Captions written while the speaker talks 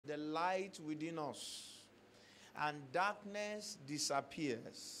the light within us, and darkness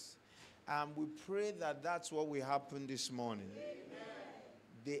disappears. And we pray that that's what will happen this morning. Amen.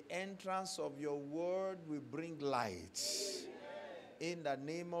 The entrance of your word will bring light. Amen. In the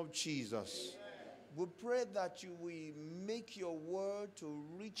name of Jesus. Amen. We pray that you will make your word to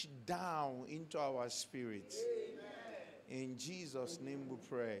reach down into our spirit. Amen. In Jesus' name we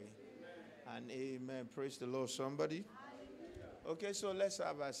pray. Amen. And amen. Praise the Lord, somebody. Okay, so let's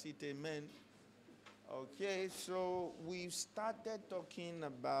have a seat. Amen. Okay, so we've started talking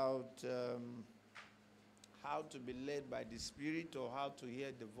about how to be led by the Spirit, or how to hear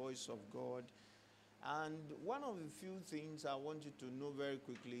the voice of God. And one of the few things I want you to know very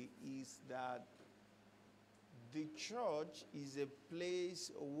quickly is that the church is a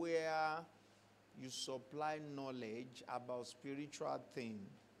place where you supply knowledge about spiritual things.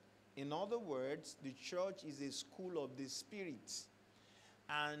 In other words, the church is a school of the Spirit.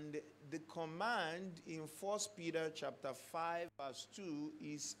 And the command in 1 Peter chapter 5 verse 2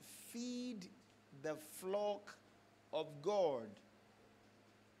 is feed the flock of God.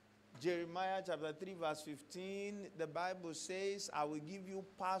 Jeremiah chapter 3 verse 15, the Bible says, I will give you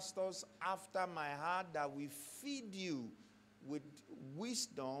pastors after my heart that will feed you with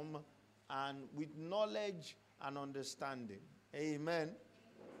wisdom and with knowledge and understanding. Amen.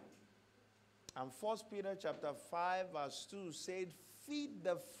 And 1 Peter chapter 5 verse 2 said, feed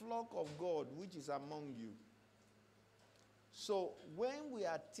the flock of God which is among you. So when we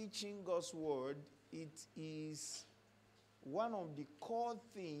are teaching God's word, it is one of the core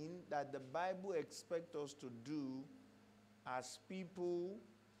things that the Bible expects us to do as people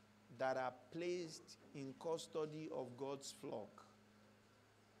that are placed in custody of God's flock.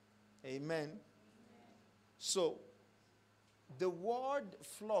 Amen. So the word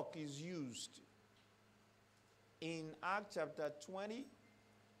flock is used in Acts chapter 20,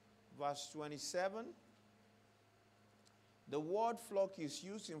 verse 27. The word flock is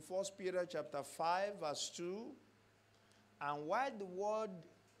used in 1 Peter chapter 5, verse 2. And why the word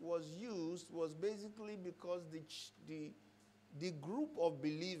was used was basically because the group of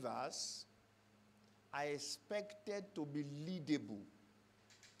believers are expected to be leadable.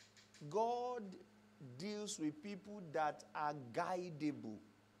 God deals with people that are guidable.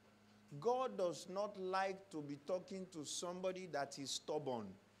 God does not like to be talking to somebody that is stubborn.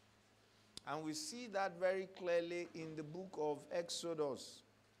 And we see that very clearly in the book of Exodus,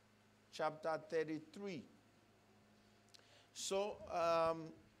 chapter 33. So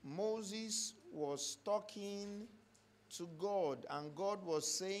Moses was talking to God, and God was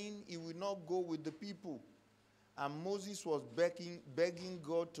saying he will not go with the people. And Moses was begging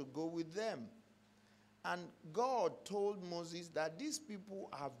God to go with them. And God told Moses that these people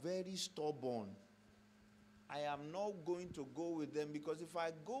are very stubborn. I am not going to go with them, because if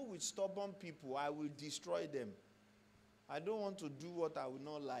I go with stubborn people, I will destroy them. I don't want to do what I will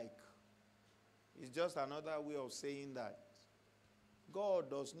not like. It's just another way of saying that.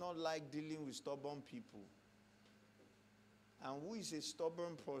 God does not like dealing with stubborn people. And who is a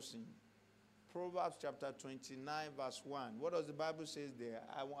stubborn person? Proverbs chapter 29 verse 1. What does the Bible say there?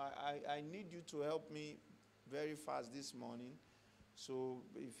 I need you to help me very fast this morning. So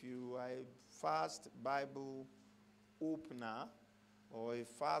if you are a fast Bible opener or a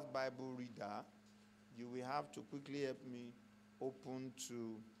fast Bible reader, you will have to quickly help me open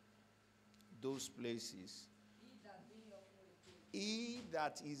to those places. He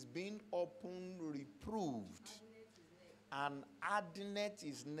that is being open reproved and hardeneth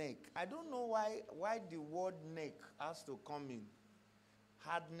his neck. I don't know why the word neck has to come in.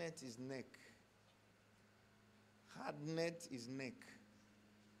 Hardeneth his neck. Hardeneth his neck.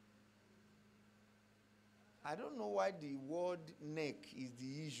 I don't know why the word neck is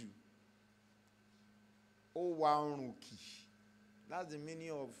the issue. Owaruki. That's the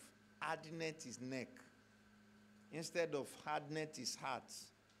meaning of hardeneth his neck, instead of hardeneth his heart.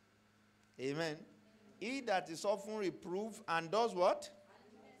 Amen. He that is often reproved and does what?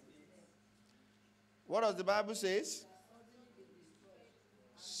 What does the Bible say?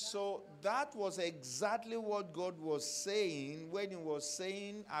 So that was exactly what God was saying when he was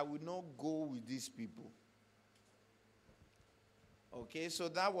saying, I will not go with these people. Okay, so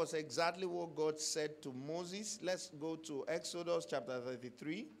that was exactly what God said to Moses. Let's go to Exodus chapter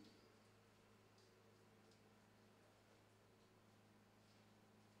 33.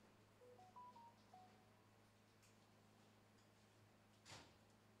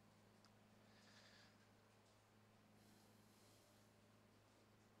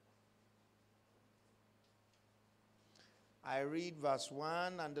 I read verse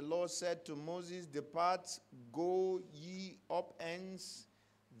 1, and the Lord said to Moses, depart, go ye up hence,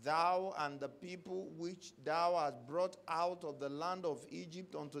 thou and the people which thou hast brought out of the land of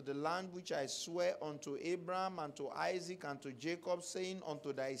Egypt unto the land which I swear unto Abraham and to Isaac and to Jacob, saying,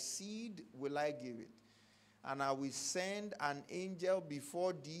 unto thy seed will I give it. And I will send an angel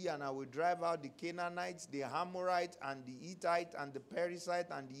before thee, and I will drive out the Canaanites, the Amorites, and the Hittite, and the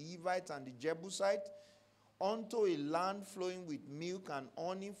Perizzite, and the Hivite, and the Jebusite, unto a land flowing with milk and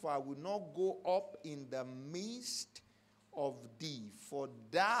honey, for I will not go up in the midst of thee, for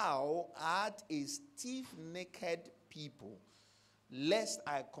thou art a stiff-necked people, lest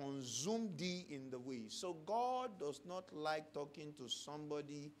I consume thee in the way. So God does not like talking to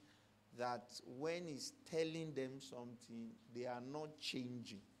somebody that when he's telling them something, they are not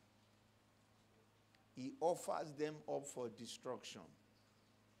changing. He offers them up for destruction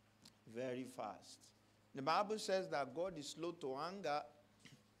very fast. The Bible says that God is slow to anger,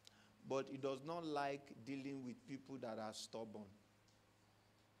 but he does not like dealing with people that are stubborn.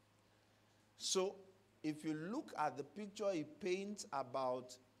 So, if you look at the picture he paints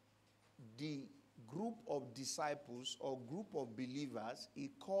about the group of disciples or group of believers,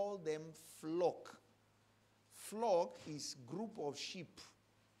 he called them flock. Flock is group of sheep.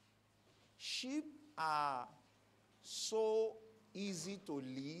 Sheep are so easy to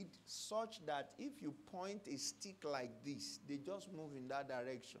lead, such that if you point a stick like this, they just move in that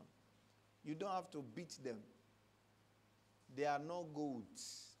direction. You don't have to beat them. They are not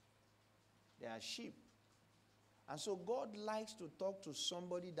goats. They are sheep. And so God likes to talk to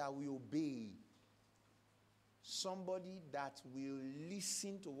somebody that will obey. Somebody that will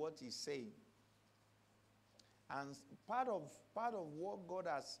listen to what he's saying. And part of what God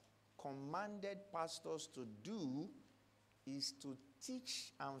has commanded pastors to do is to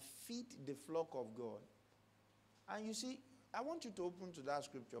teach and feed the flock of God. And you see, I want you to open to that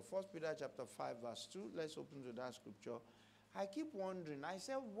scripture, 1 Peter chapter 5, verse 2. Let's open to that scripture. I keep wondering, I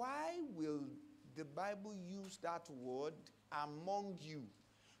said, why will the Bible use that word, among you?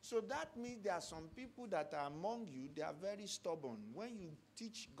 So that means there are some people that are among you, they are very stubborn. When you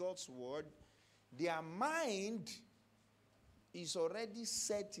teach God's word, their mind is already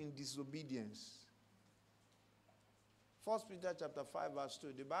set in disobedience. 1 Peter chapter 5, verse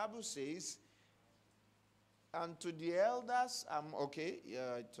 2, the Bible says, and to the elders, I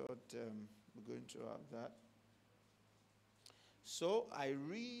thought we're going to have that. So I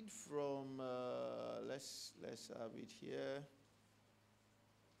read from, let's have it here.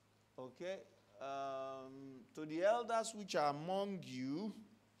 Okay. To the elders which are among you,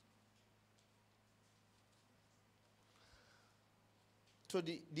 to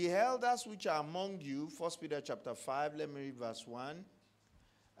the elders which are among you, 1 Peter chapter 5, let me read verse 1.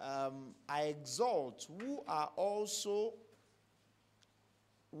 I exalt, who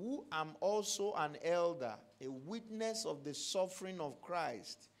am also an elder, a witness of the suffering of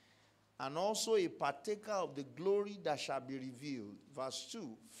Christ, and also a partaker of the glory that shall be revealed. Verse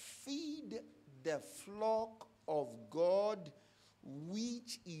 2, feed the flock of God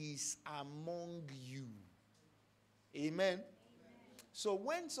which is among you. Amen. So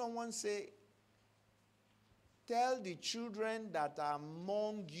when someone say, tell the children that are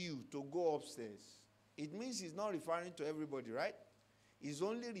among you to go upstairs, it means he's not referring to everybody, right? He's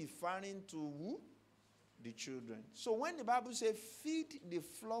only referring to who? The children. So when the Bible says, feed the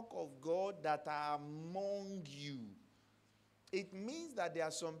flock of God that are among you, it means that there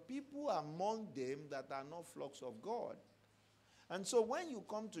are some people among them that are not flocks of God. And so when you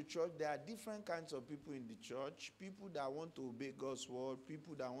come to church, there are different kinds of people in the church. People that want to obey God's word,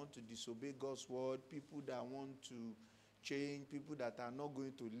 people that want to disobey God's word, people that want to change, people that are not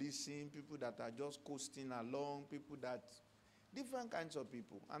going to listen, people that are just coasting along, people that... different kinds of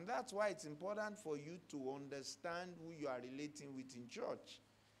people. And that's why it's important for you to understand who you are relating with in church.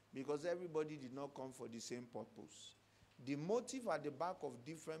 Because everybody did not come for the same purpose. The motive at the back of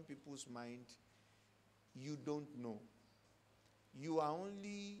different people's mind, you don't know. You are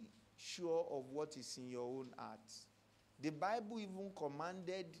only sure of what is in your own heart. The Bible even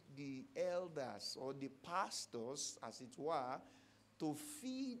commanded the elders or the pastors, as it were, to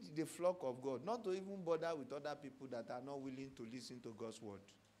feed the flock of God, not to even bother with other people that are not willing to listen to God's word.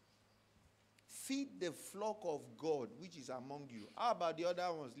 Feed the flock of God which is among you. How about the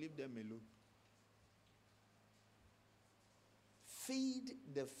other ones? Leave them alone. Feed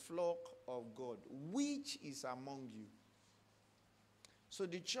the flock of God which is among you. So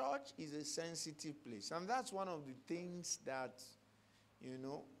the church is a sensitive place. And that's one of the things that,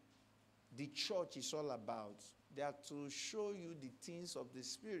 the church is all about. They are to show you the things of the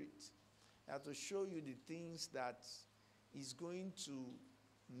Spirit. They are to show you the things that is going to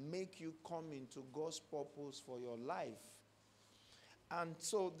make you come into God's purpose for your life. And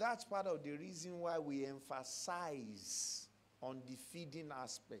so that's part of the reason why we emphasize on the feeding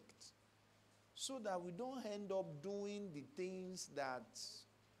aspect. So that we don't end up doing the things that,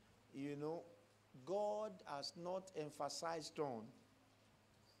 God has not emphasized on.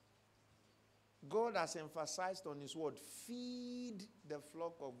 God has emphasized on his word, feed the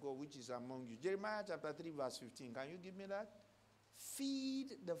flock of God which is among you. Jeremiah chapter 3 verse 15. Can you give me that? Feed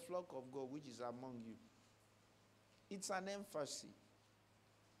the flock of God which is among you. It's an emphasis.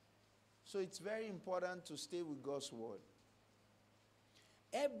 So it's very important to stay with God's word.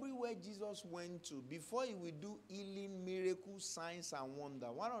 Everywhere Jesus went to, before he will do healing, miracles, signs, and wonder,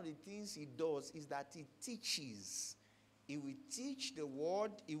 one of the things he does is that he teaches. He will teach the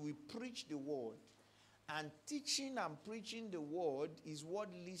word, he will preach the word. And teaching and preaching the word is what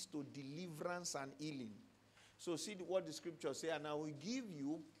leads to deliverance and healing. So see what the scripture says, and I will give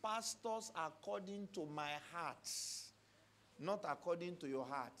you pastors according to my heart, not according to your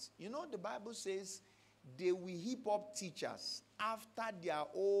heart. You know, the Bible says they will heap up teachers after their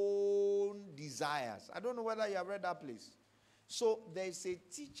own desires. I don't know whether you have read that place. So there's a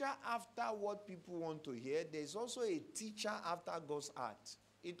teacher after what people want to hear. There's also a teacher after God's heart.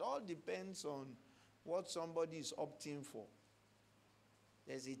 It all depends on what somebody is opting for.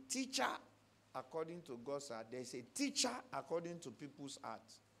 There's a teacher according to God's heart. There's a teacher according to people's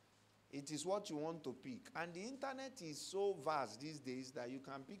heart. It is what you want to pick. And the internet is so vast these days that you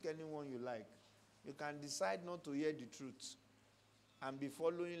can pick anyone you like. You can decide not to hear the truth and be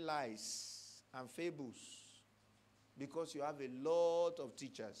following lies and fables because you have a lot of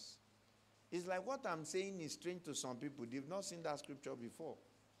teachers. It's like what I'm saying is strange to some people. They've not seen that scripture before.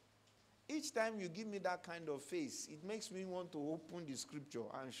 Each time you give me that kind of face, it makes me want to open the scripture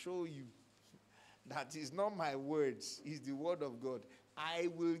and show you that is not my words, it's the word of God. I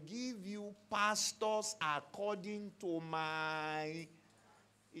will give you pastors according to my...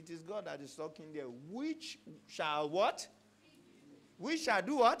 It is God that is talking there. Which shall what? Which shall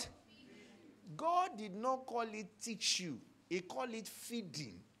do what? God did not call it teach you. He called it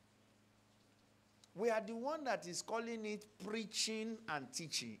feeding. We are the one that is calling it preaching and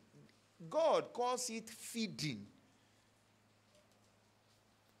teaching. God calls it feeding.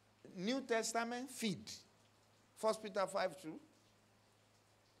 New Testament, feed. 1 Peter 5:2.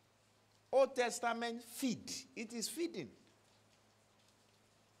 Old Testament, feed. It is feeding.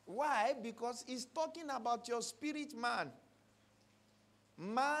 Why? Because it's talking about your spirit man.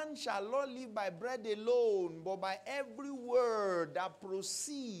 Man shall not live by bread alone, but by every word that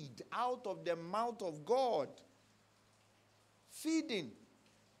proceeds out of the mouth of God. Feeding.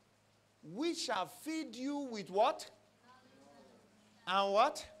 We shall feed you with what? And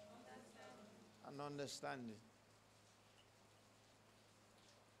what? And understanding.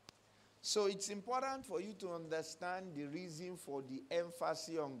 So it's important for you to understand the reason for the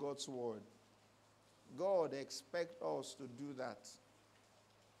emphasis on God's word. God expects us to do that.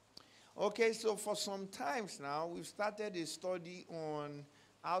 Okay, so for some times now, we've started a study on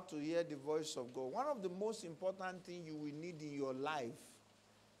how to hear the voice of God. One of the most important things you will need in your life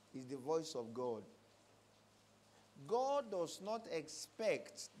is the voice of God. God does not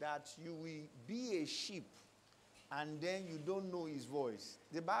expect that you will be a sheep and then you don't know his voice.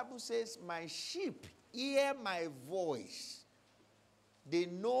 The Bible says, my sheep hear my voice. They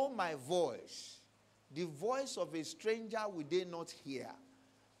know my voice. The voice of a stranger will they not hear.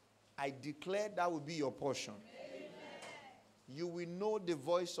 I declare that will be your portion. Amen. You will know the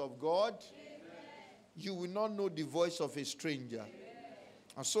voice of God. Amen. You will not know the voice of a stranger. Amen.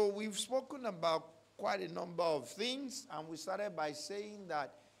 And so we've spoken about quite a number of things, and we started by saying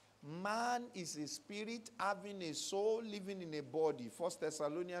that man is a spirit having a soul living in a body. 1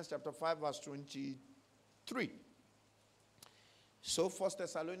 Thessalonians chapter 5 verse 23. So 1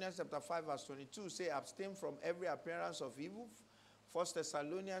 Thessalonians chapter 5 verse 22 say, abstain from every appearance of evil. 1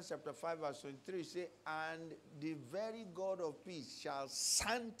 Thessalonians chapter 5 verse 23 say, and the very God of peace shall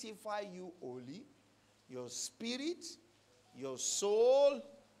sanctify you wholly, your spirit, your soul,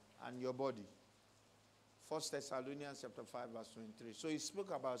 and your body. 1 Thessalonians chapter 5 verse 23. So he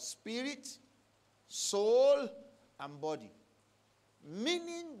spoke about spirit, soul, and body.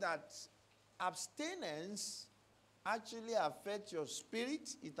 Meaning that abstinence actually affects your spirit,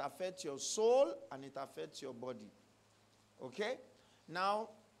 it affects your soul, and it affects your body. Okay? Now,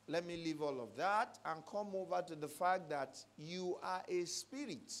 let me leave all of that and come over to the fact that you are a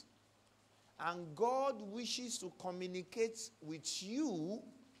spirit. And God wishes to communicate with you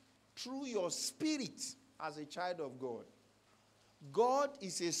through your spirit as a child of God. God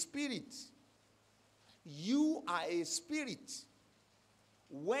is a spirit. You are a spirit.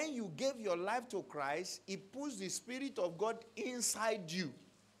 When you gave your life to Christ, He puts the Spirit of God inside you.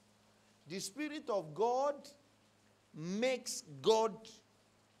 The Spirit of God makes God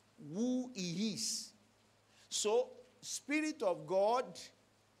who He is. So, Spirit of God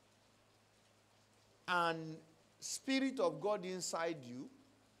and Spirit of God inside you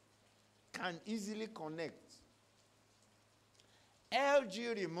can easily connect.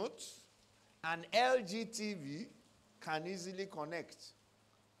 LG remote and LG TV can easily connect.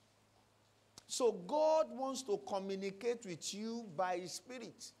 So God wants to communicate with you by His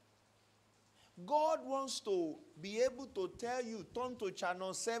Spirit. God wants to be able to tell you, turn to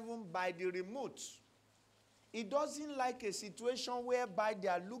channel 7 by the remote. He doesn't like a situation whereby they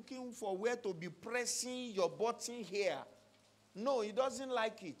are looking for where to be pressing your button here. No, He doesn't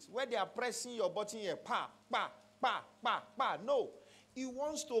like it. Where they are pressing your button here, pa, pa, pa, pa, pa. No. He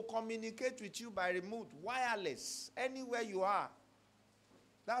wants to communicate with you by remote, wireless, anywhere you are.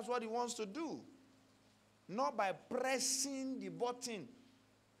 That's what He wants to do. Not by pressing the button.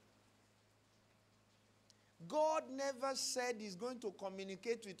 God never said He's going to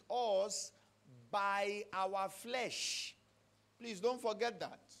communicate with us by our flesh. Please don't forget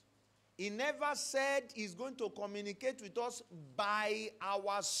that. He never said He's going to communicate with us by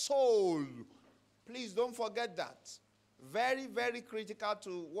our soul. Please don't forget that. Very, very critical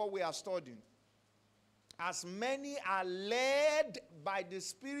to what we are studying. As many are led by the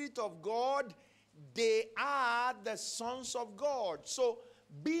Spirit of God, they are the sons of God. So,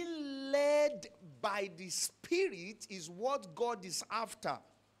 being led by the Spirit is what God is after.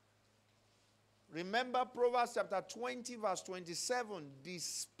 Remember Proverbs chapter 20 verse 27. The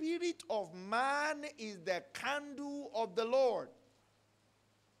spirit of man is the candle of the Lord.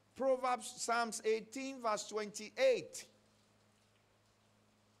 Proverbs, Psalms 18 verse 28.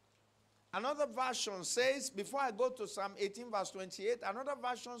 Another version says, before I go to Psalm 18 verse 28, another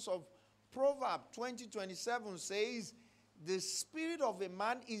version of Proverbs 20:27 says, the spirit of a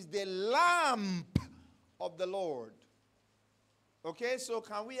man is the lamp of the Lord. Okay, so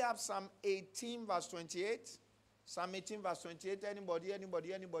can we have Psalm 18 verse 28? Psalm 18 verse 28.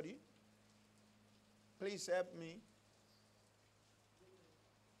 Anybody? Please help me.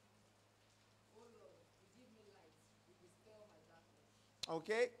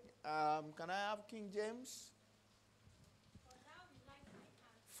 Okay, can I have King James?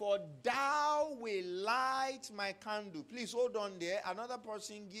 For thou will light my candle. Please hold on there. Another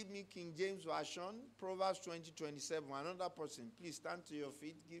person give me King James Version, Proverbs 20:27. Another person, please stand to your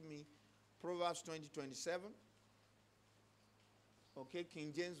feet. Give me Proverbs 20:27. Okay,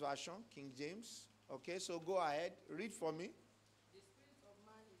 King James Version, King James. Okay, so go ahead. Read for me.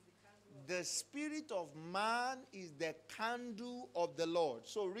 The spirit of man is the candle of the Lord.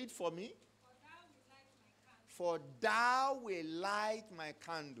 So read for me. For thou will light my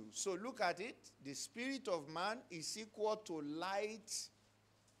candle. So look at it. The spirit of man is equal to light.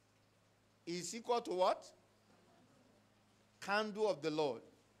 Is equal to what? Candle of the Lord.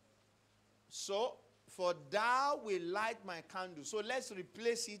 So, for thou will light my candle. So let's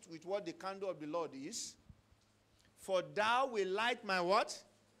replace it with what the candle of the Lord is. For thou will light my what?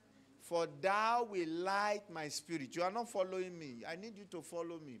 For thou will light my spirit. You are not following me. I need you to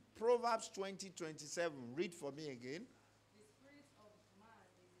follow me. Proverbs 20:27. Read for me again.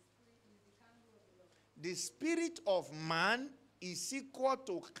 The spirit of man is equal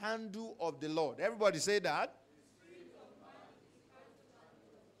to candle of the Lord. Everybody say that.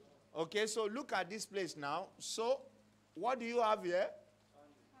 Okay, so look at this place now. So, what do you have here?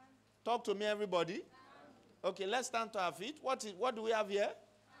 Talk to me, everybody. Okay, let's stand to our feet. What do we have here?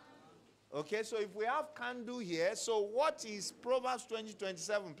 Okay, so if we have candle here, so what is Proverbs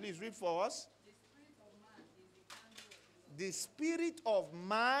 20:27? Please read for us. The spirit of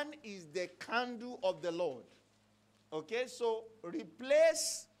man is the candle of the Lord. Okay, so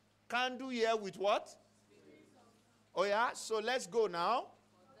replace candle here with what? Oh yeah, so let's go now.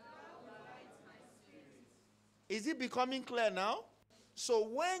 Is it becoming clear now? So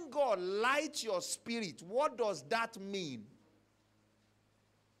when God lights your spirit, what does that mean?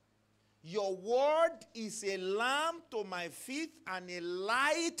 Your word is a lamp to my feet and a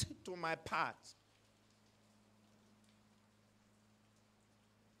light to my path.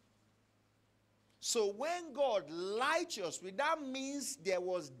 So when God lights your spirit, that means there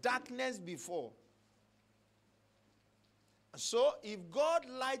was darkness before. So if God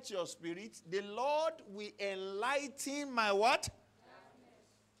lights your spirit, the Lord will enlighten my what?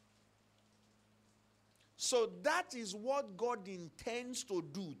 So that is what God intends to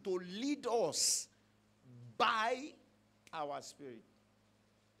do, to lead us by our spirit.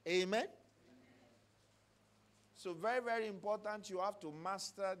 Amen? So very, very important. You have to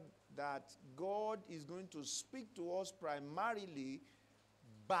master that God is going to speak to us primarily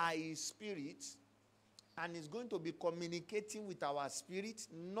by His Spirit, and is going to be communicating with our spirit,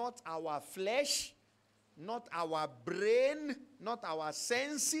 not our flesh, not our brain, not our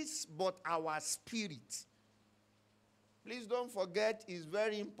senses, but our spirit. Please don't forget, it's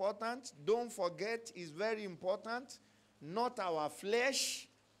very important. Don't forget, it's very important. Not our flesh,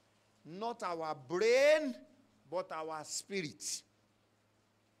 not our brain, but our spirit.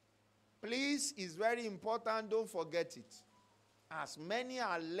 Please, it's very important. Don't forget it. As many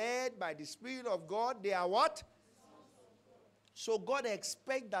are led by the Spirit of God, they are what? So God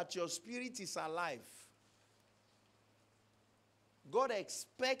expects that your spirit is alive. God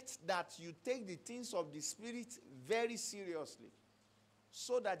expects that you take the things of the Spirit very seriously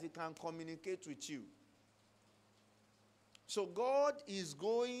so that He can communicate with you. So God is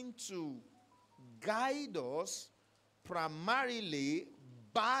going to guide us primarily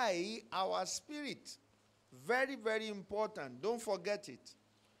by our spirit. Very, very important. Don't forget it.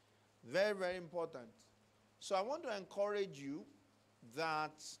 Very, very important. So I want to encourage you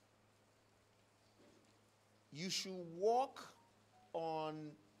that you should work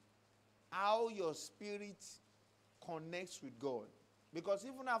on how your spirit connects with God. Because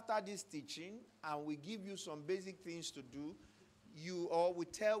even after this teaching, and we give you some basic things to do,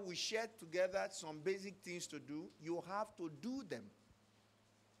 we share together some basic things to do, you have to do them.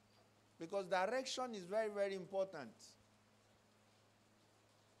 Because direction is very, very important.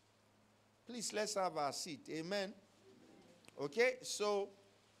 Please, let's have our seat. Amen. Okay, so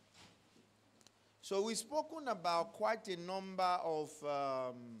we've spoken about quite a number of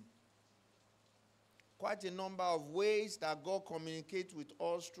ways that God communicates with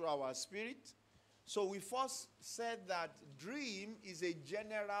us through our spirit. So we first said that dream is a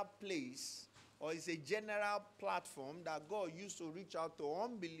general place, or is a general platform that God used to reach out to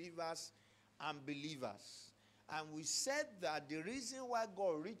unbelievers and believers. And we said that the reason why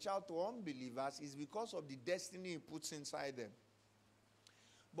God reached out to unbelievers is because of the destiny He puts inside them.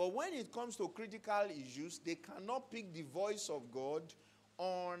 But when it comes to critical issues, they cannot pick the voice of God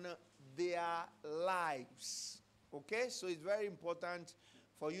on their lives. Okay? So it's very important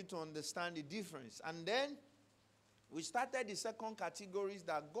for you to understand the difference. And then we started the second category, is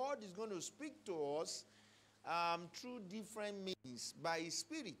that God is going to speak to us through different means by His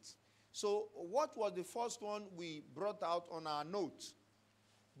Spirit. So what was the first one we brought out on our notes?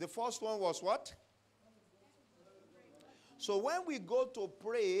 The first one was what? So when we go to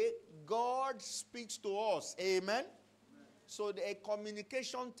pray, God speaks to us. Amen? So a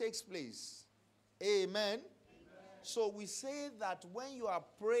communication takes place. Amen? So we say that when you are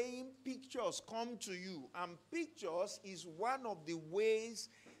praying, pictures come to you. And pictures is one of the ways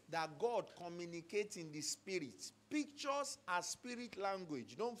that God communicates in the spirit. Pictures are spirit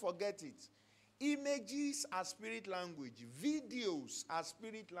language. Don't forget it. Images are spirit language. Videos are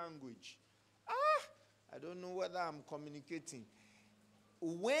spirit language. I don't know whether I'm communicating.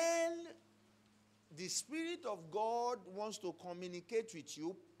 When the Spirit of God wants to communicate with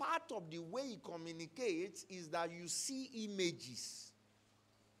you, part of the way He communicates is that you see images.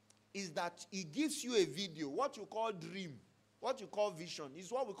 Is that He gives you a video, what you call dream, what you call vision, is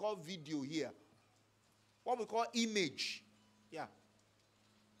what we call video here. What we call image. Yeah.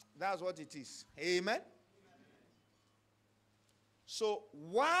 That's what it is. Amen? So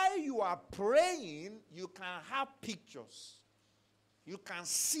while you are praying, you can have pictures. You can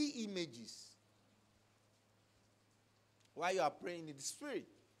see images. While you are praying in the Spirit.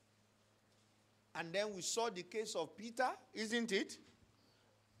 And then we saw the case of Peter, isn't it?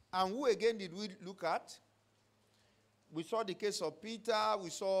 And who again did we look at? We saw the case of Peter.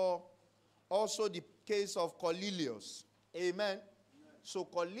 We saw also the case of Cornelius. Amen. So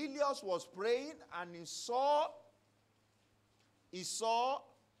Cornelius was praying and he saw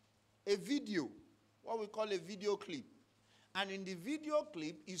a video, what we call a video clip. And in the video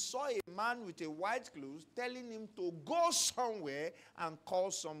clip, he saw a man with a white clothes telling him to go somewhere and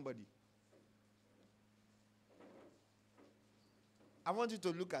call somebody. I want you to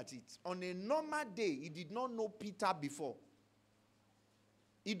look at it. On a normal day, he did not know Peter before.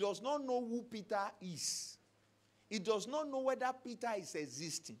 He does not know who Peter is. He does not know whether Peter is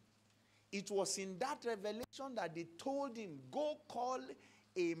existing. It was in that revelation that they told him, go call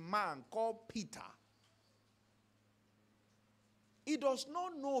a man called Peter. He does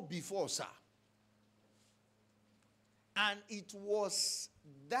not know before, sir. And it was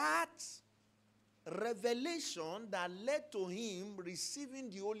that revelation that led to him receiving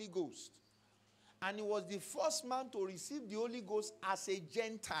the Holy Ghost. And he was the first man to receive the Holy Ghost as a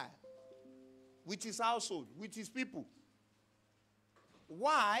Gentile. with his household, with his people.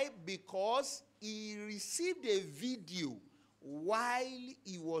 Why? Because he received a video while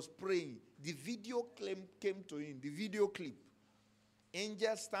he was praying. The video came to him, the video clip.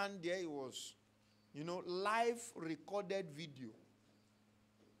 Angel stand there, it was, live recorded video.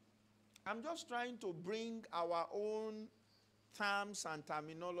 I'm just trying to bring our own terms and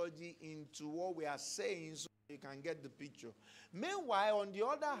terminology into what we are saying so you can get the picture. Meanwhile, on the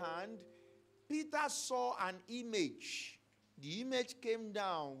other hand, Peter saw an image. The image came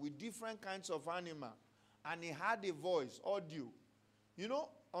down with different kinds of animal, and he had a voice, audio.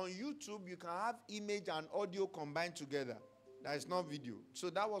 On YouTube, you can have image and audio combined together. That is not video. So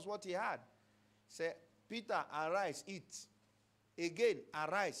that was what he had. Say, Peter, arise, eat. Again,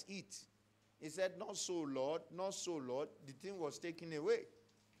 arise, eat. He said, not so, Lord, not so, Lord. The thing was taken away.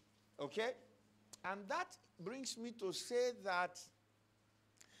 Okay? And that brings me to say that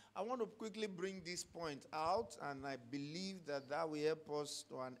I want to quickly bring this point out, and I believe that will help us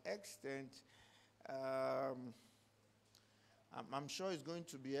to an extent. I'm sure it's going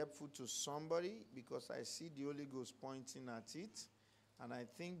to be helpful to somebody because I see the Holy Ghost pointing at it. And I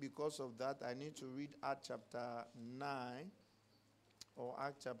think because of that, I need to read Acts chapter 9 or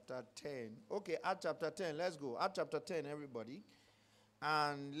Acts chapter 10. Okay, Acts chapter 10. Let's go. Acts chapter 10, everybody.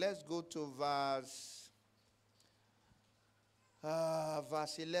 And let's go to verse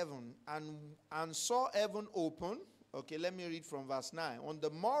 11. And saw heaven open. Okay, let me read from verse 9. On the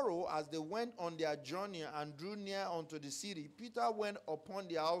morrow, as they went on their journey and drew near unto the city, Peter went upon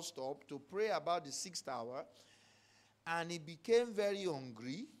the housetop to pray about the 6th hour. And he became very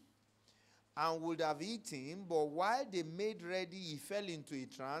hungry and would have eaten. But while they made ready, he fell into a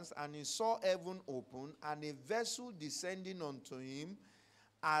trance, and he saw heaven open, and a vessel descending unto him,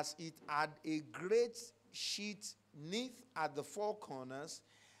 as it had a great sheet neath at the four corners,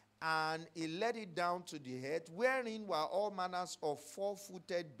 and he let it down to the earth, wherein were all manners of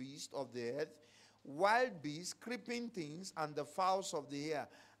four-footed beasts of the earth, wild beasts, creeping things, and the fowls of the air.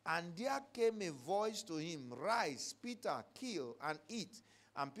 And there came a voice to him, Rise, Peter, kill and eat.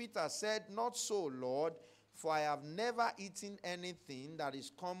 And Peter said, Not so, Lord, for I have never eaten anything that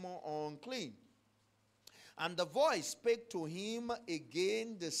is common or unclean. And the voice spake to him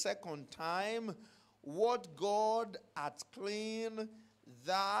again the second time, What God hath clean,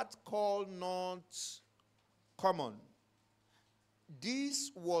 that call not common.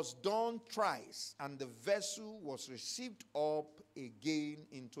 This was done thrice, and the vessel was received up again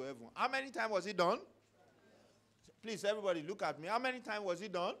into heaven. How many times was it done? Please, everybody, look at me. How many times was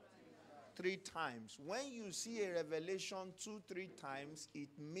it done? 3 times. When you see a revelation 2-3 times, it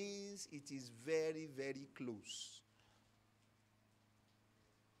means it is very, very close.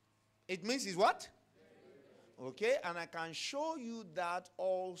 It means it's what? Okay, and I can show you that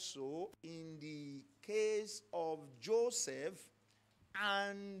also in the case of Joseph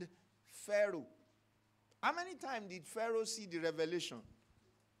and Pharaoh. How many times did Pharaoh see the revelation?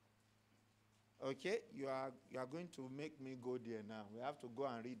 Okay, you are going to make me go there now. We have to go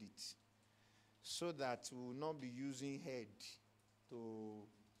and read it, so that we will not be using head to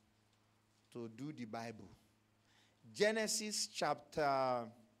do the Bible. Genesis chapter.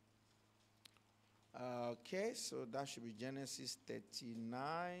 Okay, so that should be Genesis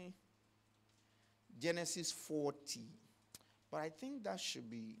 39. Genesis 40. But I think that should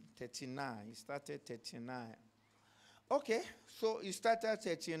be 39. It started 39. Okay, so it started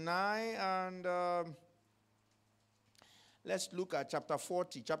 39, and let's look at chapter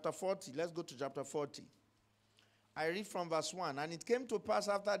 40. Chapter 40, let's go to chapter 40. I read from verse 1. And it came to pass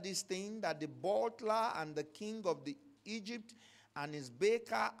after this thing that the butler and the king of the Egypt and his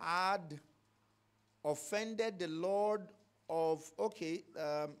baker had offended the Lord of... Okay,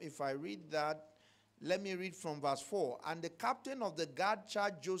 if I read that, let me read from verse 4. And the captain of the guard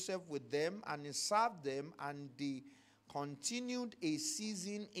charged Joseph with them, and he served them, and they continued a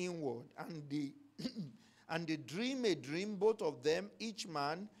season inward. And they and they dream a dream, both of them, each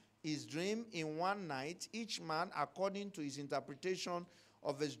man his dream in one night, each man according to his interpretation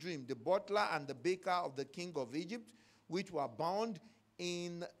of his dream. The butler and the baker of the king of Egypt, which were bound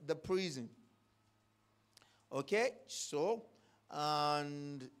in the prison. Okay, so,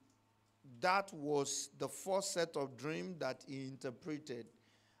 and that was the first set of dream that he interpreted.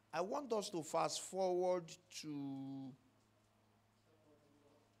 I want us to fast forward to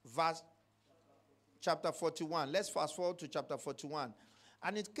verse chapter 41. Let's fast forward to chapter 41.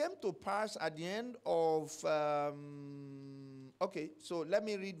 And it came to pass at the end of, okay, so let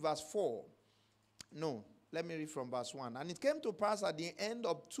me read verse 4. No, let me read from verse 1. And it came to pass at the end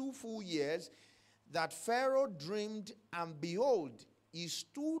of 2 full years that Pharaoh dreamed, and behold, he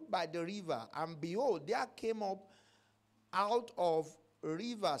stood by the river, and behold, there came up out of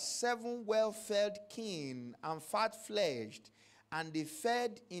river 7 well-fed kine and fat-fleshed, and they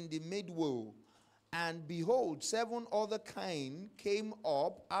fed in the midway. And behold, 7 other kine came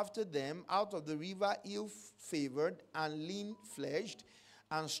up after them out of the river, ill-favored and lean-fleshed,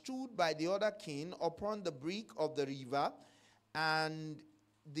 and stood by the other kine upon the brink of the river. And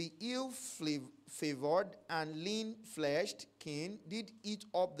the ill-favored and lean-fleshed kine did eat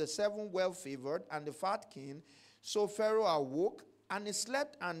up the 7 well-favored and the fat kine. So Pharaoh awoke, and he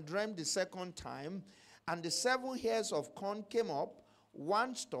slept and dreamed the second time. And the 7 hairs of corn came up,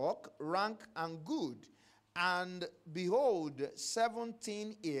 one stalk, rank and good. And behold,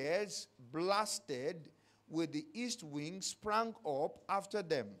 17 ears blasted with the east wind sprang up after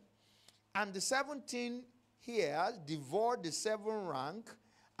them. And the 17 hairs devoured the 7 rank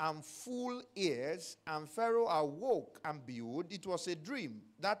and full ears. And Pharaoh awoke, and behold, it was a dream.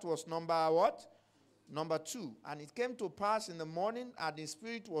 That was number what? Number 2. And it came to pass in the morning, and his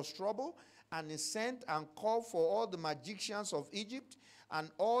spirit was troubled, and he sent and called for all the magicians of Egypt and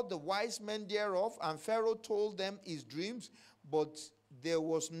all the wise men thereof. And Pharaoh told them his dreams, but there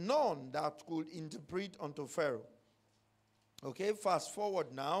was none that could interpret unto Pharaoh. Okay, fast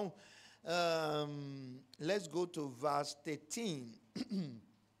forward now. Let's go to verse 13.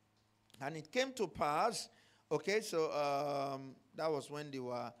 And it came to pass, okay, so that was when they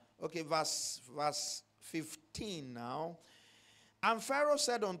were, okay, verse 15 now. And Pharaoh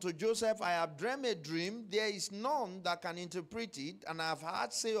said unto Joseph, I have dreamed a dream. There is none that can interpret it. And I have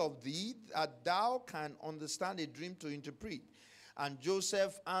heard say of thee that thou can understand a dream to interpret. And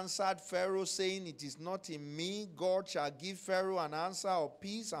Joseph answered Pharaoh, saying, It is not in me. God shall give Pharaoh an answer of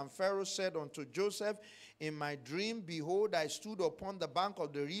peace. And Pharaoh said unto Joseph, In my dream, behold, I stood upon the bank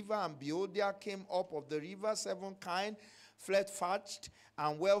of the river, and behold, there came up of the river 7 kine, flat-fetched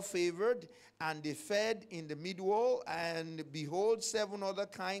and well-favored, and they fed in the midway. And behold, 7 other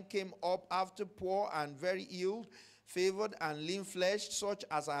kine came up after, poor and very ill-favored and lean-fleshed, such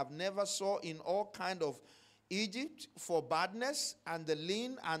as I have never saw in all kind of Egypt for badness. And the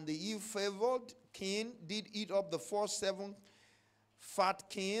lean and the ill-favored kine did eat up the first 7 fat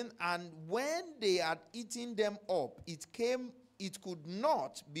kine. And when they had eaten them up, it could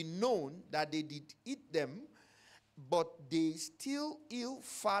not be known that they did eat them, but they still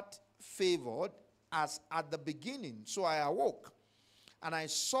ill-favored as at the beginning. So I awoke, and I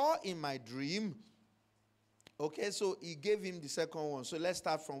saw in my dream. Okay, so he gave him the second one. So let's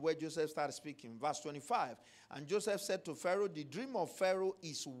start from where Joseph started speaking. Verse 25. And Joseph said to Pharaoh, The dream of Pharaoh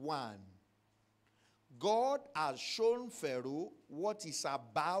is one. God has shown Pharaoh what he's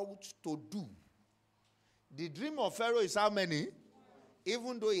about to do. The dream of Pharaoh is how many?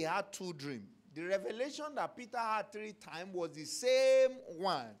 Even though he had 2 dreams. The revelation that Peter had 3 times was the same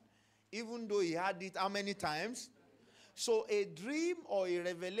one. Even though he had it how many times? So a dream or a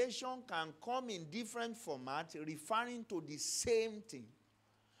revelation can come in different formats referring to the same thing.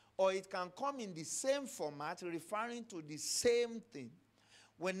 Or it can come in the same format referring to the same thing.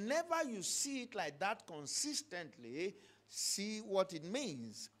 Whenever you see it like that consistently, see what it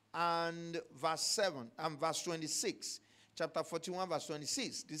means. And verse 7 and verse 26. Chapter 41, verse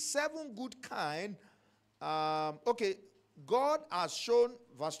 26. The 7 good kine, God has shown,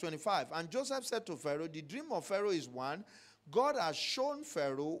 verse 25. And Joseph said to Pharaoh, The dream of Pharaoh is one. God has shown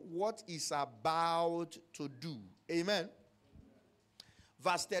Pharaoh what he's about to do. Amen.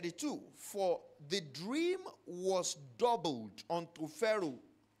 Verse 32. For the dream was doubled unto Pharaoh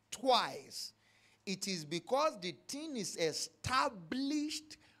twice. It is because the thing is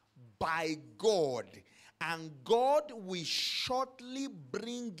established by God, and God will shortly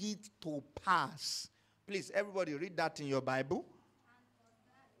bring it to pass. Please, everybody read that in your Bible.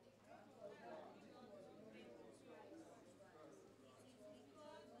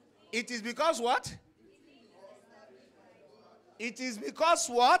 It is because what? It is because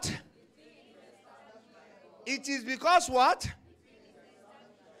what? It is because what?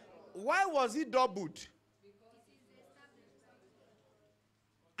 Why was it doubled?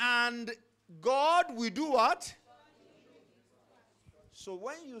 And God will do what? So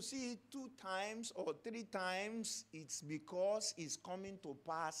when you see it 2 times or 3 times, it's because it's coming to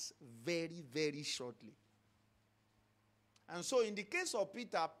pass very, very shortly. And so in the case of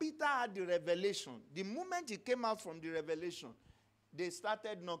Peter, Peter had the revelation. The moment he came out from the revelation, they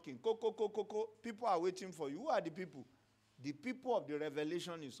started knocking. Coco, coco, coco. People are waiting for you. Who are the people? The people of the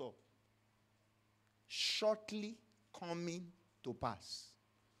revelation is up. Shortly coming to pass.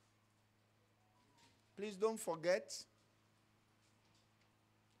 Please don't forget,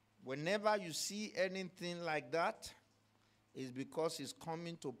 whenever you see anything like that, is because it's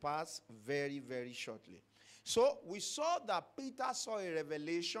coming to pass very, very shortly. So we saw that Peter saw a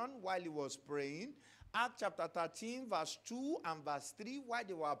revelation while he was praying. Acts chapter 13, verse 2 and verse 3, while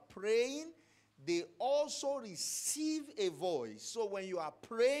they were praying, they also receive a voice. So when you are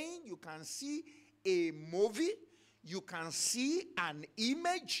praying, you can see a movie, you can see an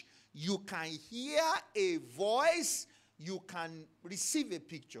image, you can hear a voice, you can receive a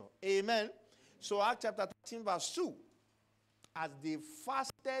picture. Amen. So Acts chapter 13, verse 2. As they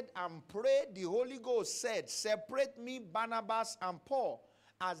fasted and prayed, the Holy Ghost said, separate me, Barnabas and Paul.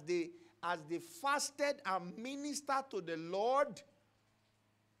 As they fasted and ministered to the Lord,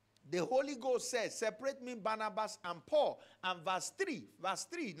 the Holy Ghost said, separate me, Barnabas and Paul. And verse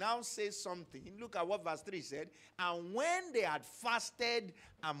 3 now says something. Look at what verse 3 said. And when they had fasted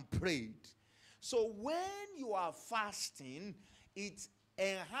and prayed. So when you are fasting, it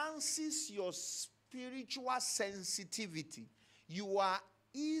enhances your spiritual sensitivity. You are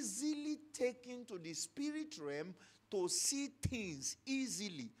easily taken to the spirit realm to see things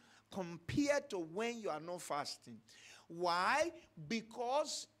easily compared to when you are not fasting. Why?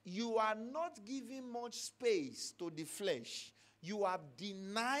 Because you are not giving much space to the flesh. You have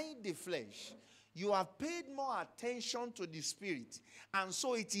denied the flesh. You have paid more attention to the spirit. And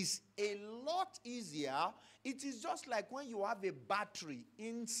so it is a lot easier. It is just like when you have a battery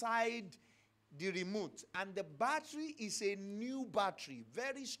inside the remote, and the battery is a new battery,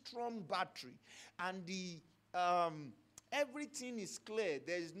 very strong battery, and the everything is clear.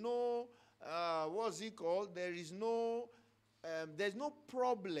 There is no what's it called? There's no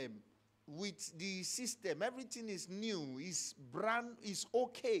problem with the system. Everything is new, is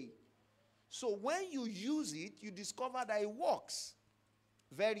okay. So when you use it, you discover that it works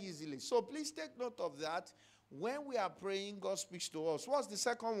very easily. So please take note of that. When we are praying, God speaks to us. What's the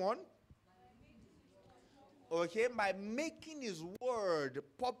second one? Okay, by making his word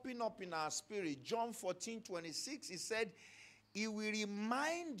popping up in our spirit. John 14:26, he said, he will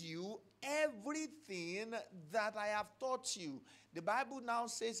remind you everything that I have taught you. The Bible now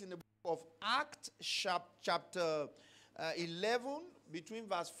says in the book of Acts, chapter 11, between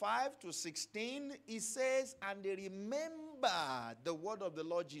verse 5 to 16, it says, and they remember the word of the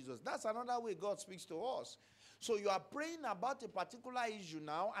Lord Jesus. That's another way God speaks to us. So you are praying about a particular issue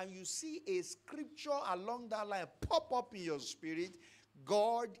now, and you see a scripture along that line pop up in your spirit.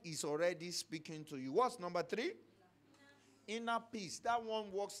 God is already speaking to you. What's number 3? Inner peace. That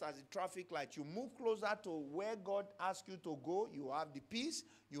one works as a traffic light. You move closer to where God asks you to go, you have the peace.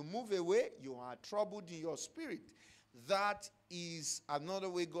 You move away, you are troubled in your spirit. That is another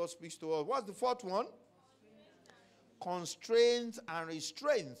way God speaks to us. What's the fourth one? Constraint and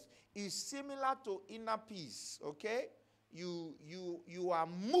restraint is similar to inner peace. Okay, you are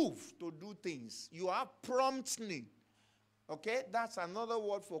moved to do things. You are prompting. Okay, that's another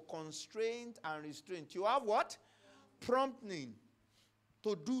word for constraint and restraint. You have what? Prompting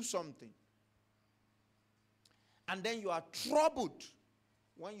to do something. And then you are troubled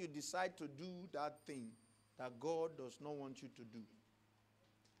when you decide to do that thing that God does not want you to do.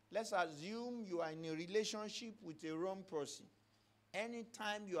 Let's assume you are in a relationship with a wrong person.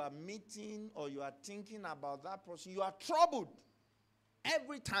 Anytime you are meeting or you are thinking about that person, you are troubled.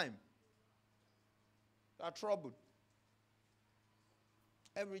 Every time. You are troubled.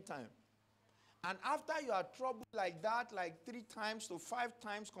 Every time. And after you are troubled like that, like 3 times to 5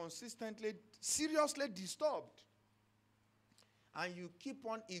 times consistently, seriously disturbed, and you keep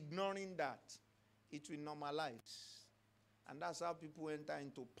on ignoring that, it will normalize. And that's how people enter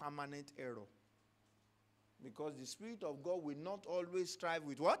into permanent error. Because the Spirit of God will not always strive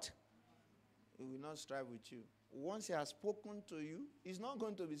with what? He will not strive with you. Once he has spoken to you, he's not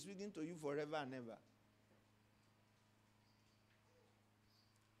going to be speaking to you forever and ever.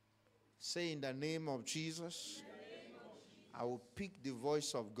 Say, in the name of Jesus, I will pick the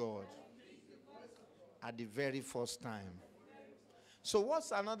voice of God at the very first time. So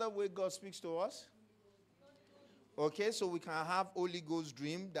what's another way God speaks to us? Okay, so we can have Holy Ghost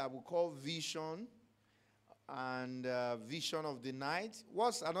dream that we call vision and vision of the night.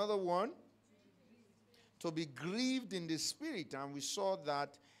 What's another one? To be grieved in the spirit. And we saw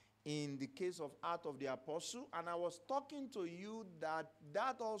that in the case of Acts of the Apostle. And I was talking to you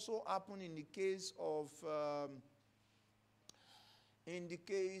that also happened in the case of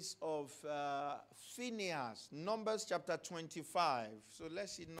Phinehas. Numbers chapter 25. So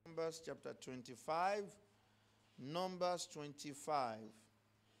let's see Numbers chapter 25. Numbers 25.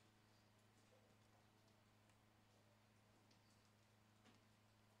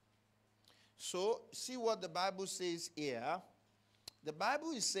 So, see what the Bible says here. The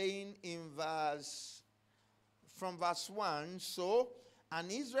Bible is saying in verse from verse 1. So an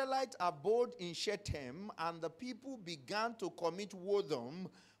Israelite abode in Shechem, and the people began to commit whoredom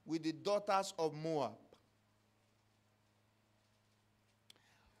with the daughters of Moab.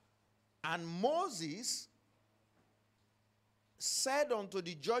 And Moses said unto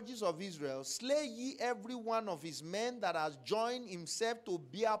the judges of Israel, slay ye every one of his men that has joined himself to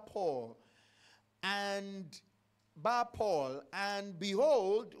Baal and and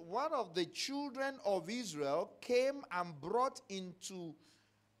behold, one of the children of Israel came and brought into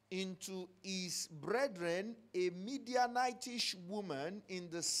his brethren a Midianitish woman in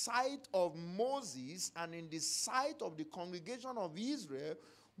the sight of Moses and in the sight of the congregation of Israel,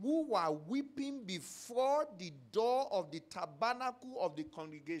 who were weeping before the door of the tabernacle of the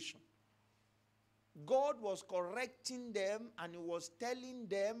congregation. God was correcting them, and he was telling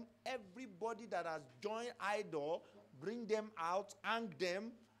them, everybody that has joined idol, bring them out, hang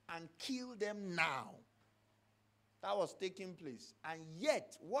them, and kill them now. That was taking place. And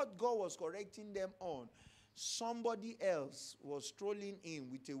yet, what God was correcting them on, somebody else was strolling in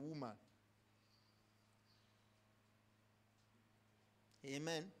with a woman.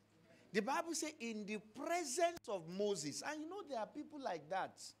 Amen. The Bible says, in the presence of Moses. And you know, there are people like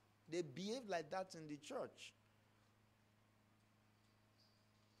that. They behave like that in the church.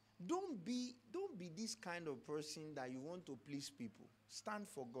 Don't be this kind of person that you want to please people. Stand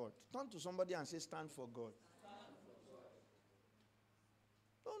for God. Turn to somebody and say, stand for God. Stand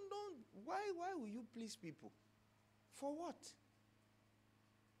for God. Why will you please people? For what?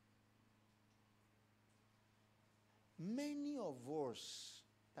 Many of us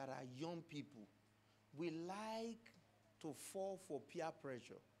that are young people, we like to fall for peer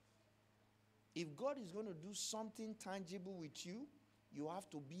pressure. If God is going to do something tangible with you, you have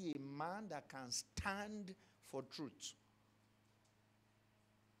to be a man that can stand for truth.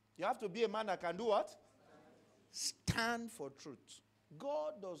 You have to be a man that can do what? Stand for truth.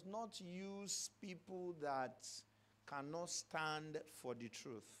 God does not use people that cannot stand for the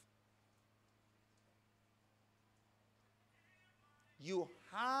truth. You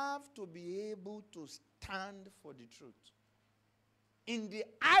have to be able to stand for the truth. In the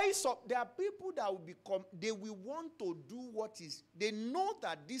eyes of, there are people that will become, they will want to do what is, they know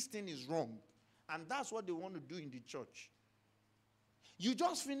that this thing is wrong. And that's what they want to do in the church. You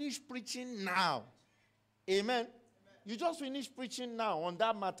just finished preaching now. Amen. You just finished preaching now on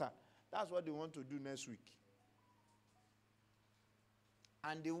that matter. That's what they want to do next week.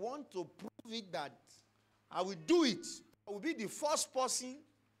 And they want to prove it that I will do it. I will be the first person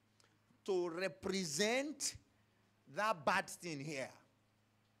to represent that bad thing here.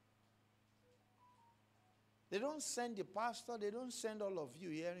 They don't send the pastor, they don't send all of you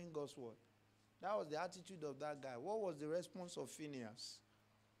hearing God's word. That was the attitude of that guy. What was the response of Phinehas?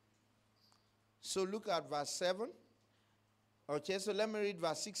 So look at verse 7. Okay, so let me read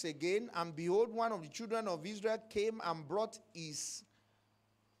verse 6 again. And behold, one of the children of Israel came and brought his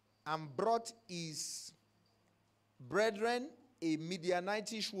brethren, a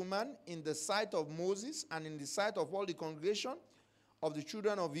Midianitish woman, in the sight of Moses and in the sight of all the congregation of the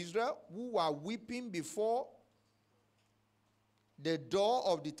children of Israel, who were weeping before the door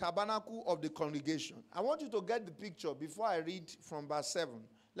of the tabernacle of the congregation. I want you to get the picture before I read from verse 7.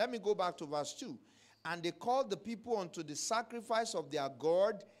 Let me go back to verse 2. And they called the people unto the sacrifice of their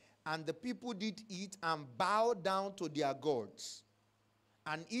God, and the people did eat and bow down to their gods.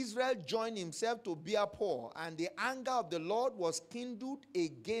 And Israel joined himself to Baal, and the anger of the Lord was kindled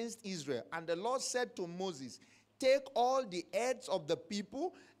against Israel. And the Lord said to Moses, take all the heads of the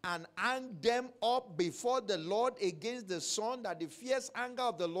people and hang them up before the Lord against the sun, that the fierce anger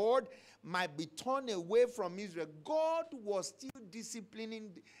of the Lord might be turned away from Israel. God was still disciplining,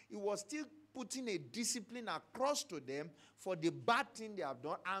 he was still putting a discipline across to them for the bad thing they have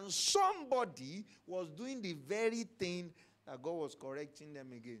done. And somebody was doing the very thing that God was correcting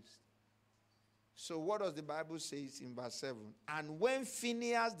them against. So what does the Bible say in verse 7? And when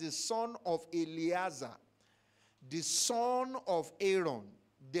Phinehas, the son of Eleazar, the son of Aaron,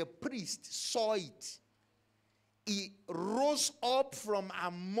 the priest, saw it, he rose up from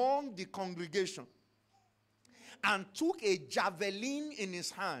among the congregation and took a javelin in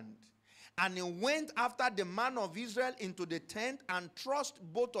his hand, and he went after the man of Israel into the tent and thrust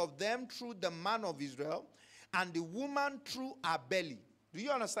both of them through the man of Israel and the woman through her belly. Do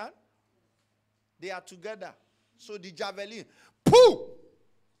you understand? They are together. So the javelin, pooh!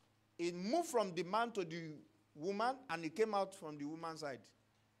 It moved from the man to the woman, and it came out from the woman's side.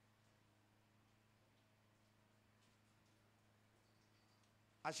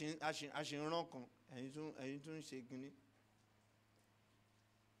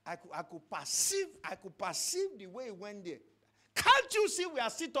 I I could perceive the way he went there. Can't you see we are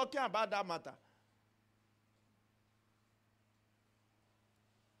still talking about that matter?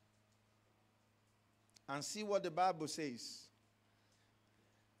 And see what the Bible says.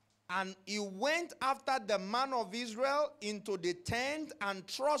 And he went after the man of Israel into the tent and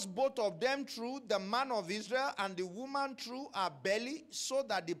thrust both of them through, the man of Israel and the woman through her belly, so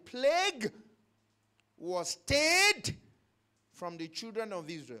that the plague was stayed from the children of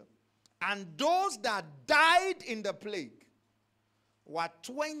Israel. And those that died in the plague were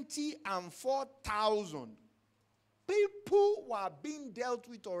 24,000. People were being dealt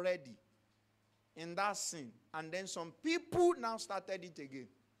with already in that sin. And then some people now started it again.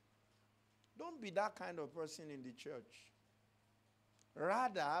 Don't be that kind of person in the church.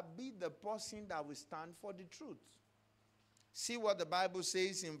 Rather, be the person that will stand for the truth. See what the Bible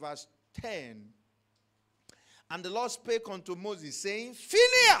says in verse 10. And the Lord spake unto Moses, saying,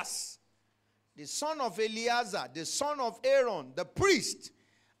 Phinehas, the son of Eleazar, the son of Aaron, the priest,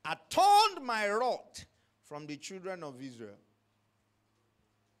 hath turned my wrath from the children of Israel.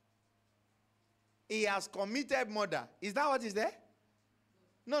 He has committed murder. Is that what is there?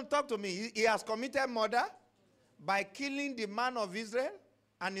 No, talk to me. He has committed murder by killing the man of Israel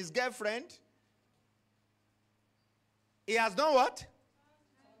and his girlfriend. He has done what?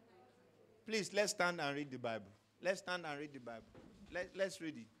 Please, let's stand and read the Bible. Let's stand and read the Bible. Let's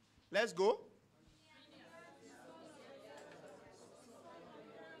read it. Let's go.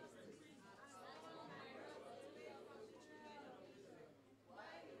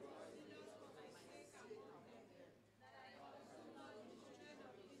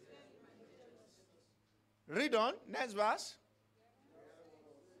 Read on. Next verse.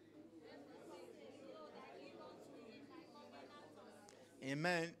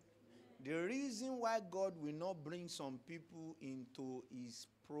 Amen. The reason why God will not bring some people into his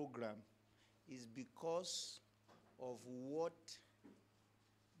program is because of what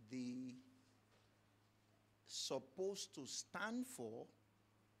they supposed to stand for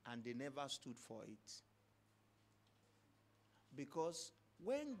and they never stood for it. Because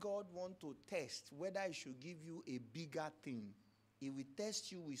when God wants to test whether he should give you a bigger thing, he will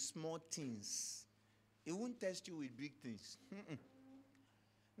test you with small things. He won't test you with big things.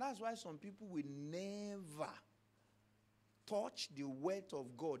 That's why some people will never touch the word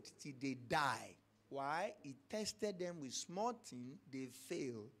of God till they die. Why? He tested them with small things, they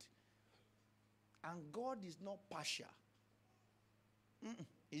failed. And God is not partial.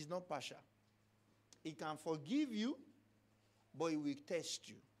 He's not partial. He can forgive you, but he will test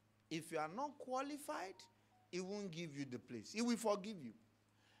you. If you are not qualified, he won't give you the place. He will forgive you.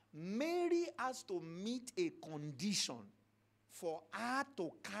 Mary has to meet a condition for her to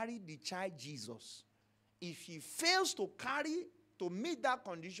carry the child Jesus. If she fails to meet that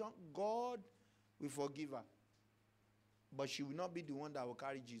condition, God will forgive her. But she will not be the one that will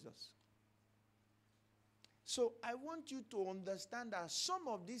carry Jesus. So I want you to understand that some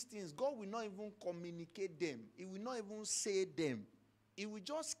of these things, God will not even communicate them. He will not even say them. He will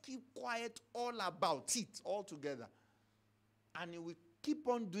just keep quiet all about it altogether. And he will keep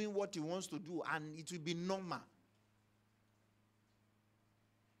on doing what he wants to do, and it will be normal.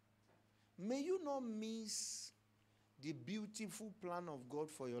 May you not miss the beautiful plan of God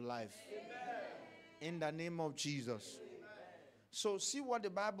for your life. Amen. In the name of Jesus. Amen. So see what the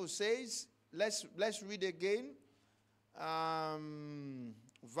Bible says. Let's read again.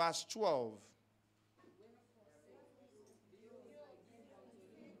 Verse 12.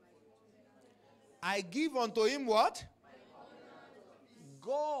 I give unto him what?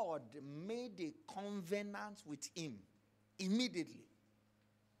 God made a covenant with him immediately.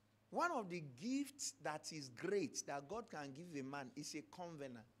 One of the gifts that is great that God can give a man is a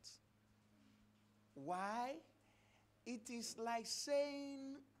covenant. Why? It is like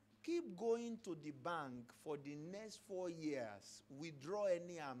saying, keep going to the bank for the next 4 years. Withdraw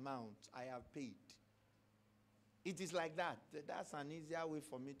any amount I have paid. It is like that. That's an easier way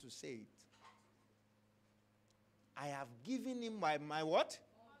for me to say it. I have given him my what?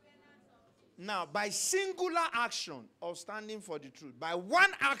 Now, by singular action of standing for the truth, by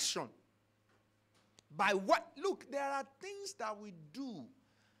one action, by what? Look, there are things that we do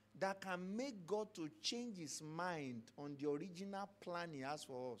that can make God to change his mind on the original plan he has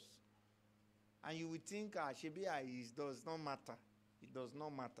for us. And you will think, it does not matter. It does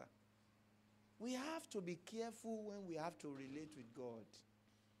not matter. We have to be careful when we have to relate with God.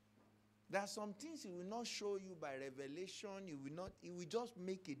 There are some things he will not show you by revelation. He will just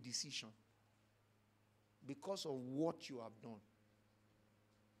make a decision because of what you have done.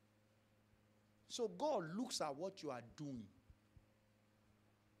 So God looks at what you are doing.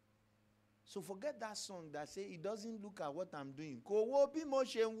 So forget that song that say it doesn't look at what I'm doing. Ko wo bi mo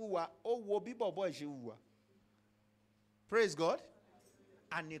se nwuwa, o wo bi bobo se nwuwa. Praise God.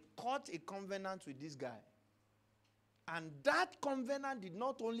 And he cut a covenant with this guy. And that covenant did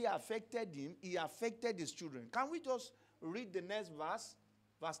not only affected him, it affected his children. Can we just read the next verse?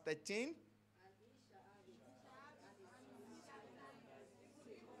 Verse 13.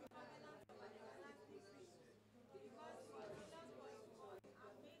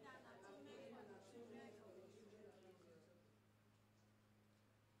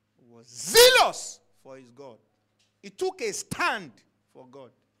 Was zealous for his God. He took a stand for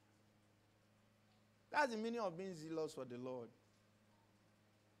God. That's the meaning of being zealous for the Lord.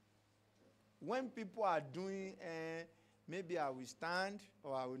 When people are doing, maybe I will stand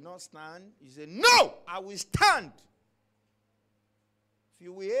or I will not stand, you say, no, I will stand. If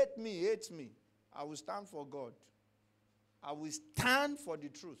you will hate me. I will stand for God. I will stand for the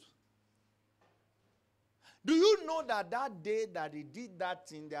truth. Do you know that day that he did that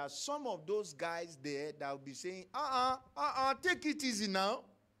thing, there are some of those guys there that will be saying, take it easy now.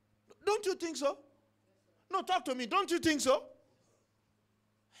 Don't you think so? No, talk to me. Don't you think so?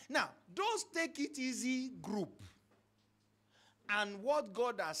 Now, those take it easy group and what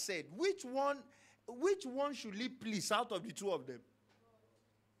God has said, which one should he please out of the two of them?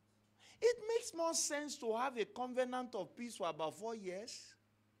 It makes more sense to have a covenant of peace for about 4 years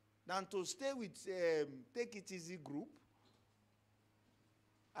than to stay with take it easy group.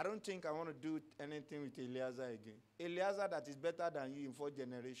 I don't think I want to do anything with Eliezer again. Eliezer that is better than you in 4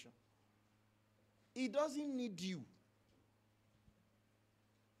 generations. He doesn't need you.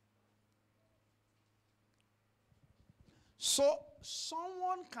 So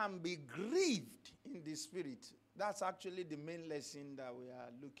someone can be grieved in the spirit. That's actually the main lesson that we are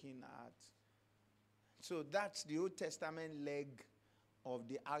looking at. So that's the Old Testament leg of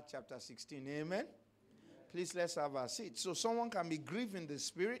the Acts chapter 16. Amen? Please let's have a seat. So someone can be grieved in the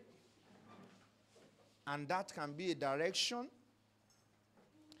spirit. And that can be a direction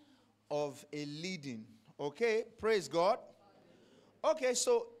of a leading. Okay? Praise God. Okay,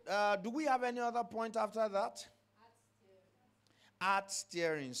 so do we have any other point after that? Heart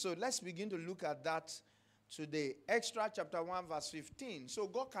steering. So let's begin to look at that today. Extra chapter 1 verse 15. So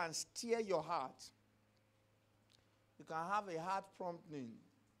God can steer your heart. You can have a heart prompting.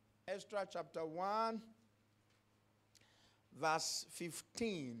 Extra chapter 1 verse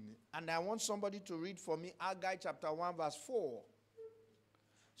 15. And I want somebody to read for me Haggai chapter 1 verse 4.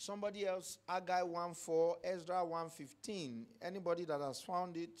 Somebody else, Haggai 1:4, Ezra 1:15. Anybody that has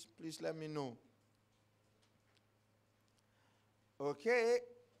found it, please let me know. Okay,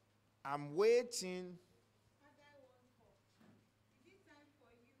 I'm waiting.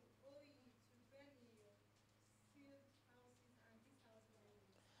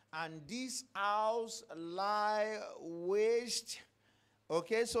 And this house lie waste.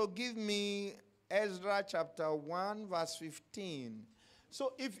 Okay, so give me Ezra chapter 1 verse 15.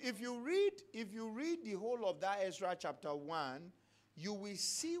 So if you read the whole of that Ezra chapter 1, you will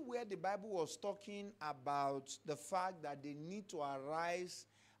see where the Bible was talking about the fact that they need to arise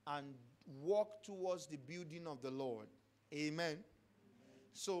and walk towards the building of the Lord. Amen.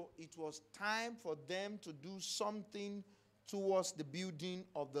 So it was time for them to do something towards the building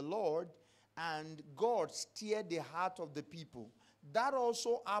of the Lord, and God steered the heart of the people. That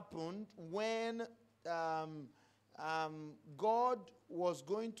also happened when God was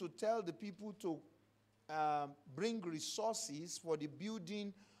going to tell the people to bring resources for the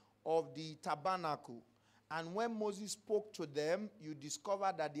building of the tabernacle. And when Moses spoke to them, you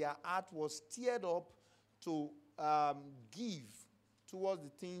discover that their heart was stirred up to give towards the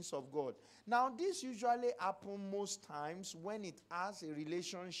things of God. Now, this usually happens most times when it has a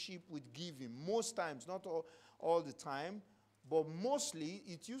relationship with giving. Most times, not all the time, but mostly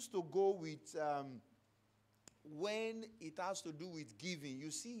it used to go with when it has to do with giving.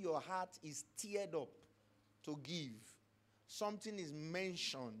 You see, your heart is stirred up to give. Something is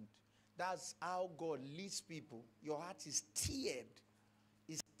mentioned. That's how God leads people. Your heart is stirred.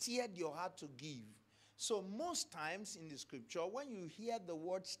 It's stirred your heart to give. So most times in the scripture, when you hear the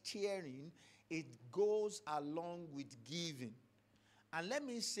word stirring, it goes along with giving. And let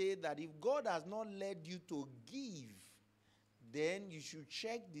me say that if God has not led you to give, then you should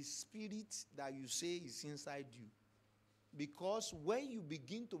check the spirit that you say is inside you. Because when you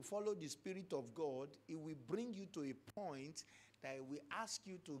begin to follow the Spirit of God, it will bring you to a point that it will ask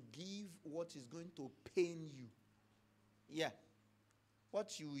you to give what is going to pain you. Yeah.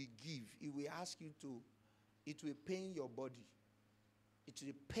 What you will give, it will ask you to, it will pain your body. It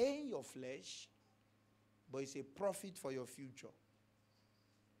will pain your flesh, but it's a profit for your future.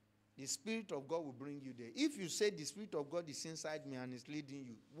 The Spirit of God will bring you there. If you say the Spirit of God is inside me and is leading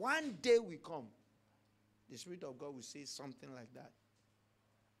you, one day will come, the Spirit of God will say something like that.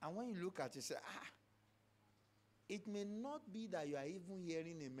 And when you look at it, say, it may not be that you are even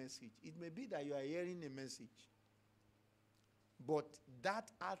hearing a message. It may be that you are hearing a message. But that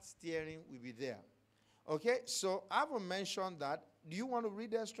heart steering will be there. Okay, so I haven't mentioned that. Do you want to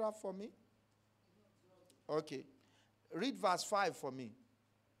read extra for me? Okay. Read verse 5 for me.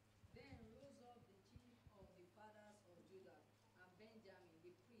 Then rose up the chief of the fathers of Judah and Benjamin, the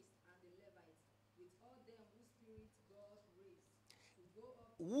priests and the Levites, with all them whose spirit God raised to go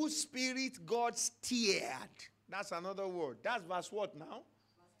up. Whose spirit God steered. That's another word. That's verse what now?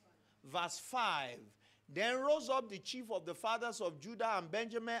 Verse 5. Then rose up the chief of the fathers of Judah and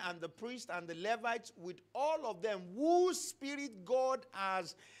Benjamin and the priests and the Levites with all of them whose spirit God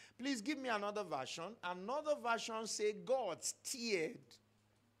has. Please give me another version. Another version say God steered.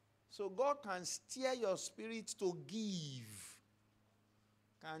 So God can steer your spirit to give.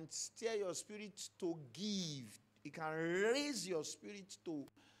 Can steer your spirit to give. He can raise your spirit to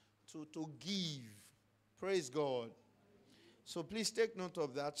give. Praise God. So please take note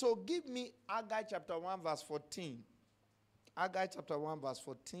of that. So give me Haggai chapter 1 verse 14. Haggai chapter 1 verse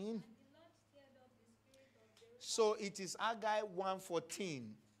 14. So it is Haggai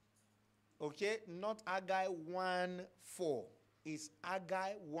 1:14. Okay? Not Haggai 1:4. It's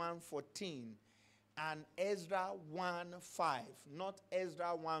Haggai 1:14. And Ezra 1:5. Not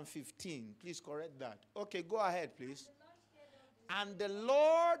Ezra 1:15. Please correct that. Okay, go ahead, please. And the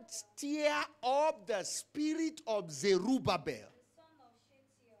Lord stir up the spirit of Zerubbabel, The son of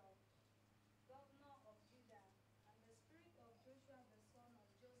Shealtiel, governor of Judah, and the spirit of Joshua the son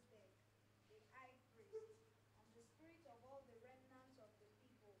of Josedek, the high priest, and the spirit of all the remnants of the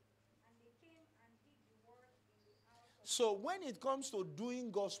people. And they came and did the work in the house of. So when it comes to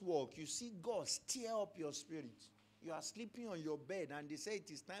doing God's work, you see God stir up your spirit. You are sleeping on your bed and they say it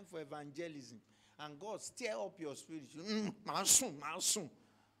is time for evangelism. And God stir up your spirit.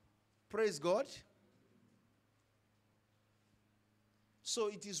 Praise God. So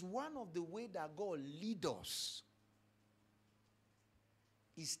it is one of the ways that God leads us.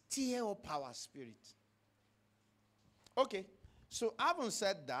 He stir up our spirit. Okay. So having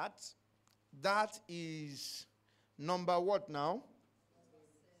said that, that is number what now?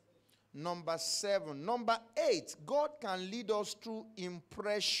 Number 7. Number 8, God can lead us through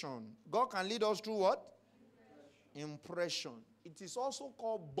impression. God can lead us through what? Impression. It is also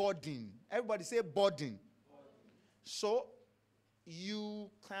called burden. Everybody say burden. So you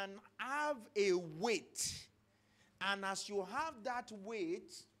can have a weight. And as you have that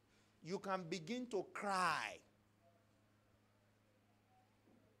weight, you can begin to cry.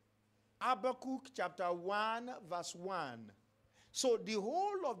 Habakkuk chapter 1 verse 1. So the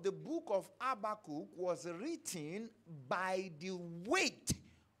whole of the book of Habakkuk was written by the weight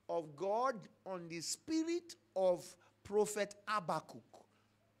of God on the spirit of prophet Habakkuk.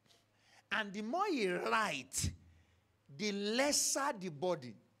 And the more he writes, the lesser the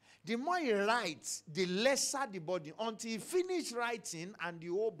burden. The more he writes, the lesser the burden. Until he finishes writing and the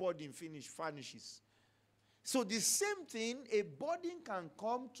whole burden vanishes. So the same thing, a burden can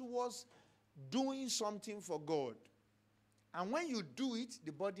come towards doing something for God. And when you do it,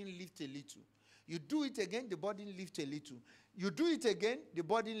 the burden lifts a little. You do it again, the burden lifts a little. You do it again, the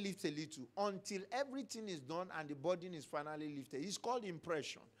burden lifts a little. Until everything is done and the burden is finally lifted. It's called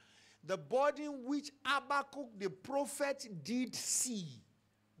impression. The burden which Habakkuk the prophet did see.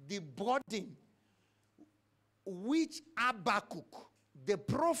 The burden which Habakkuk the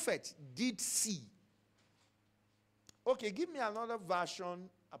prophet did see. Okay, give me another version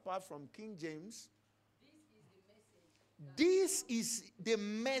apart from King James. This is the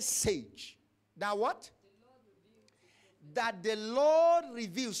message that what? That the Lord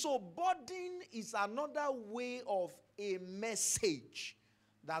reveals. So burden is another way of a message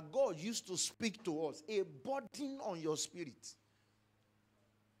that God used to speak to us. A burden on your spirit.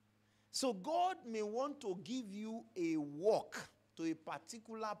 So God may want to give you a walk to a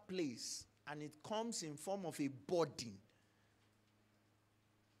particular place and it comes in form of a burden.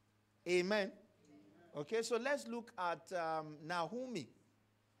 Amen. Okay, so let's look at Nahum.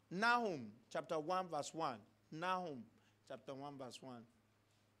 Nahum, chapter 1, verse 1. Nahum, chapter 1, verse 1.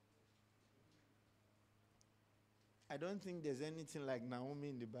 I don't think there's anything like Naomi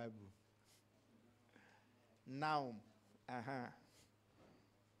in the Bible. Nahum.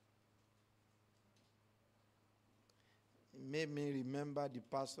 It made me remember the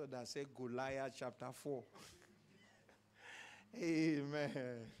pastor that said Goliath, chapter 4.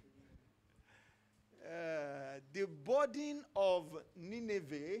 Amen. The burden of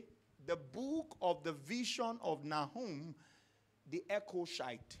Nineveh, the book of the vision of Nahum, the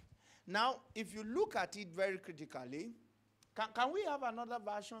Echoshite. Now, if you look at it very critically, can we have another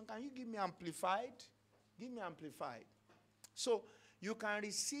version? Can you give me amplified? Give me amplified. So, you can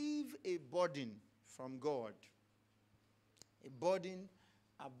receive a burden from God. A burden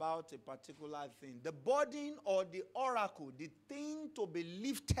about a particular thing. The burden or the oracle, the thing to be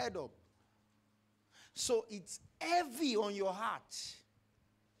lifted up. So, it's heavy on your heart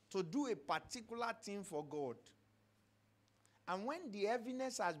to do a particular thing for God. And when the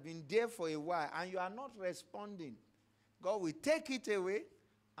heaviness has been there for a while and you are not responding, God will take it away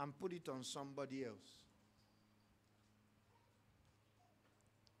and put it on somebody else.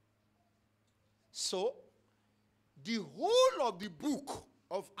 So, the whole of the book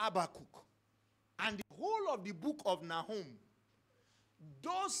of Habakkuk and the whole of the book of Nahum,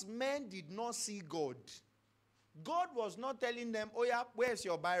 those men did not see God. God was not telling them, oh yeah, where's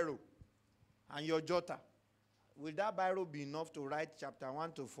your biro and your jotter? Will that biro be enough to write chapter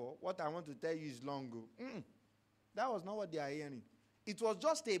 1 to 4? What I want to tell you is long ago. That was not what they are hearing. It was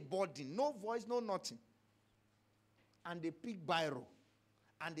just a burden, no voice, no nothing. And they pick biro.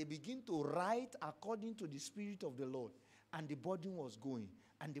 And they begin to write according to the Spirit of the Lord. And the burden was going.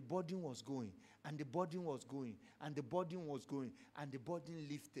 And the burden was going. And the burden was going. And the burden was going. And the burden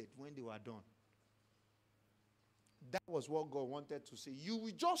lifted when they were done. That was what God wanted to say. You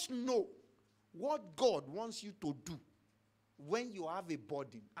will just know what God wants you to do when you have a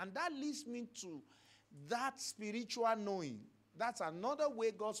burden. And that leads me to that spiritual knowing. That's another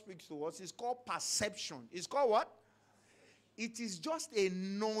way God speaks to us. It's called perception. It's called what? It is just a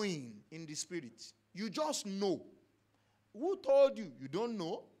knowing in the spirit. You just know. Who told you? You don't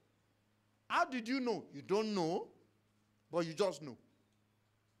know. How did you know? You don't know. But you just know.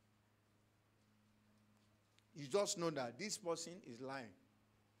 You just know that this person is lying.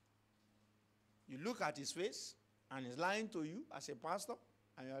 You look at his face and he's lying to you as a pastor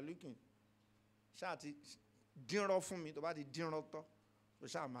and you are looking.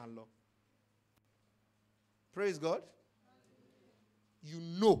 Praise God. You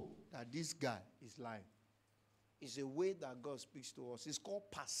know that this guy is lying. It's a way that God speaks to us. It's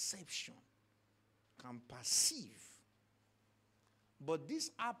called perception. Can perceive. But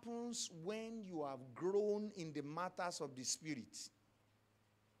this happens when you have grown in the matters of the spirit.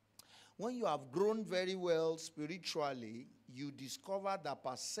 When you have grown very well spiritually, you discover that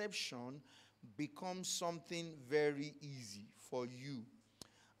perception becomes something very easy for you.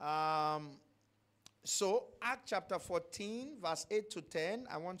 So, Acts chapter 14, verse 8 to 10.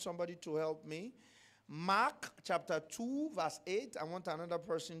 I want somebody to help me. Mark chapter 2, verse 8. I want another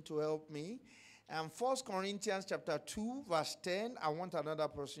person to help me. And 1 Corinthians chapter 2, verse 10. I want another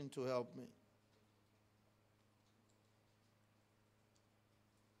person to help me.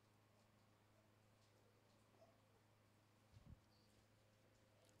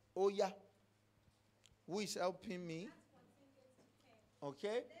 Oh, yeah. Who is helping me?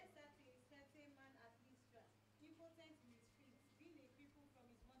 Okay.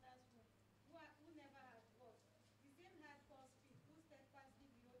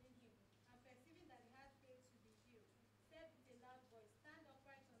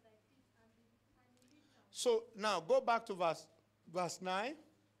 So now go back to verse 9.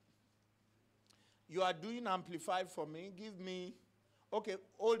 You are doing amplified for me. Give me, okay,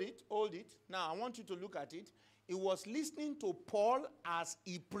 hold it. Now I want you to look at it. He was listening to Paul as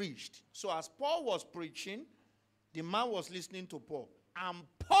he preached. So as Paul was preaching, the man was listening to Paul. And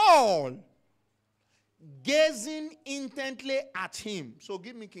Paul gazing intently at him. So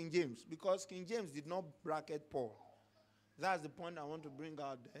give me King James, because King James did not bracket Paul. That's the point I want to bring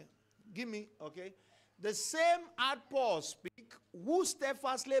out there. Give me, okay. The same had Paul speak, who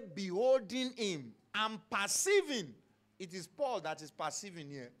steadfastly beholding him and perceiving. It is Paul that is perceiving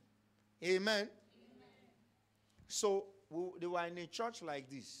here. Amen. So they were in a church like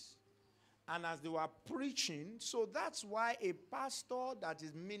this. And as they were preaching, so that's why a pastor that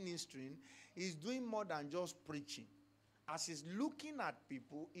is ministering is doing more than just preaching. As he's looking at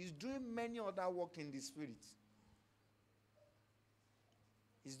people, he's doing many other work in the spirit.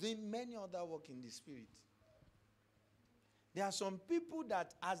 He's doing many other work in the spirit. There are some people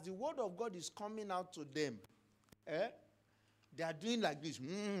that as the word of God is coming out to them, they are doing like this.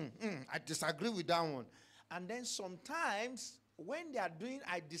 I disagree with that one. And then sometimes when they are doing,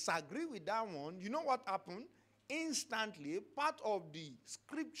 I disagree with that one, you know what happened? Instantly, part of the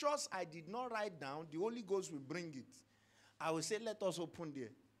scriptures I did not write down, the Holy Ghost will bring it. I will say, let us open there.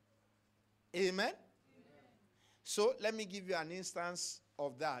 Amen? So let me give you an instance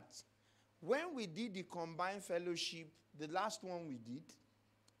of that. When we did the combined fellowship, the last one we did,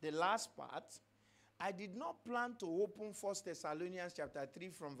 the last part, I did not plan to open 1 Thessalonians chapter 3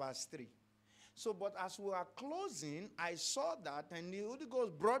 from verse 3. So, but as we are closing, I saw that, and the Holy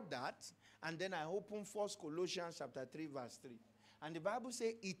Ghost brought that, and then I opened 1 Colossians chapter 3 verse 3. And the Bible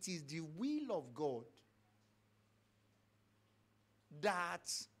says, it is the will of God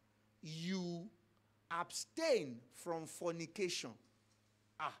that you abstain from fornication.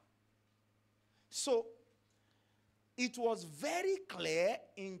 So, it was very clear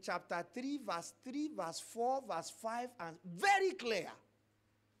in chapter 3, verse 3, verse 4, verse 5, and very clear.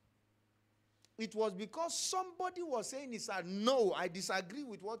 It was because somebody was saying, he said, no, I disagree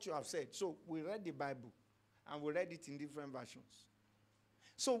with what you have said. So we read the Bible, and we read it in different versions.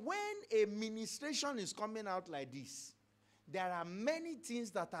 So when a ministration is coming out like this, there are many things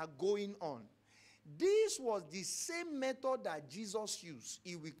that are going on. This was the same method that Jesus used.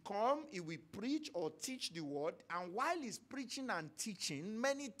 He will come, he will preach or teach the word, and while he's preaching and teaching,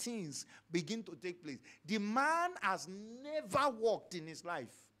 many things begin to take place. The man has never walked in his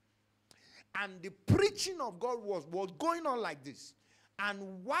life. And the preaching of God was going on like this.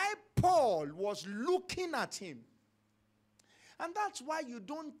 And while Paul was looking at him, and that's why you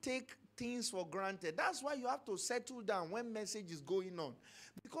don't take things for granted. That's why you have to settle down when message is going on.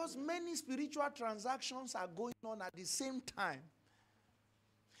 Because many spiritual transactions are going on at the same time.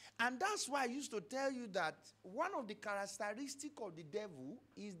 And that's why I used to tell you that one of the characteristics of the devil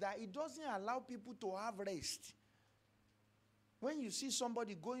is that it doesn't allow people to have rest. When you see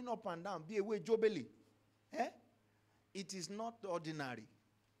somebody going up and down, be away, Jobeli, it is not ordinary.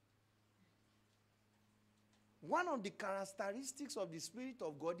 One of the characteristics of the Spirit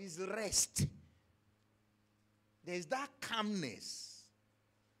of God is rest. There's that calmness.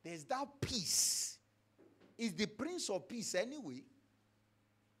 There's that peace. He's the Prince of Peace anyway.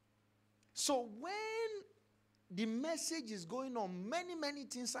 So when the message is going on, many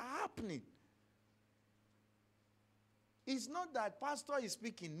things are happening. It's not that pastor is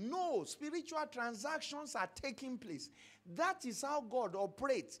speaking. No, spiritual transactions are taking place. That is how God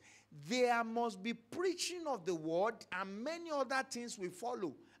operates. There must be preaching of the word, and many other things will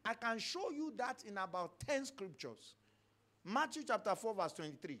follow. I can show you that in about 10 scriptures. Matthew chapter 4 verse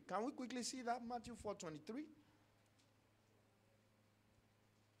 23. Can we quickly see that? Matthew 4:23.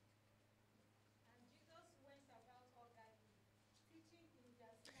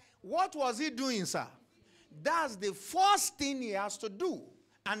 What was he doing, sir? That's the first thing he has to do.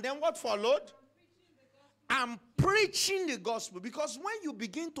 And then what followed? I'm preaching the gospel. Because when you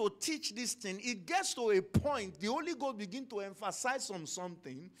begin to teach this thing, it gets to a point, the Holy Ghost begins to emphasize on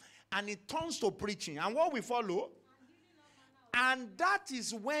something, and it turns to preaching. And what we follow? And that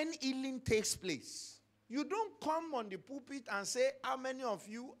is when healing takes place. You don't come on the pulpit and say, how many of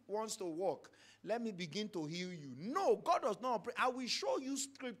you wants to walk? Let me begin to heal you. No, God does not operate. I will show you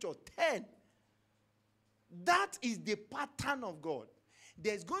scripture 10. That is the pattern of God.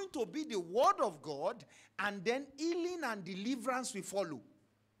 There's going to be the word of God, and then healing and deliverance will follow.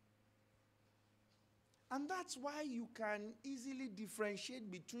 And that's why you can easily differentiate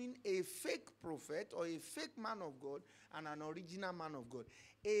between a fake prophet or a fake man of God and an original man of God.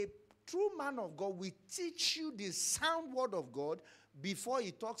 A true man of God will teach you the sound word of God before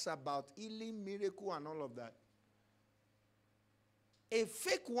he talks about healing, miracle, and all of that. A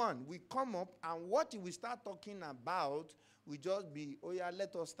fake one will come up, and what he will start talking about will just be, oh yeah,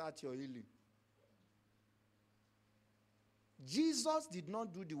 let us start your healing. Jesus did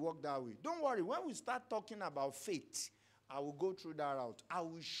not do the work that way. Don't worry, when we start talking about faith, I will go through that route. I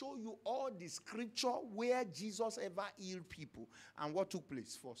will show you all the scripture where Jesus ever healed people and what took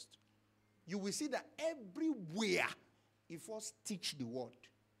place first. You will see that everywhere he first teach the word.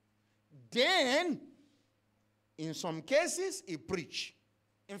 Then, in some cases, he preach.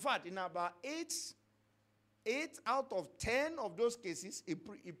 In fact, in about 8 out of 10 of those cases, he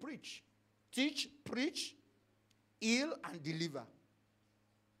preach. Teach, preach, heal, and deliver.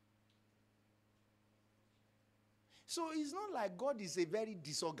 So it's not like God is a very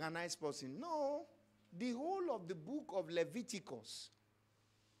disorganized person. No. The whole of the book of Leviticus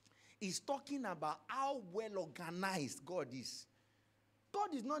is talking about how well organized God is.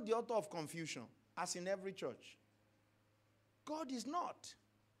 God is not the author of confusion, as in every church. God is not.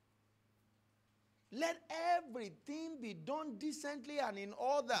 Let everything be done decently and in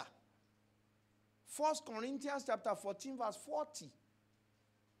order. 1 Corinthians chapter 14 verse 40.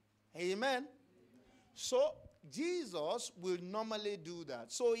 Amen. So Jesus will normally do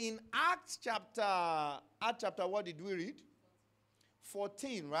that. So in Acts chapter what did we read?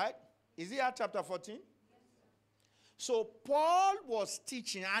 14, right? Is it Acts chapter 14? Yes, so Paul was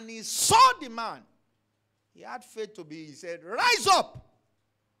teaching, and he saw the man. He had faith to be, he said, rise up.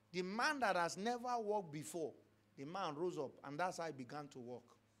 The man that has never walked before, the man rose up, and that's how he began to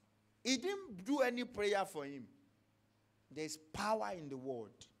walk. He didn't do any prayer for him. There's power in the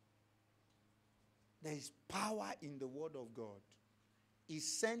word. There is power in the word of God. He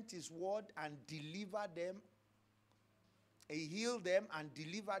sent his word and delivered them. He healed them and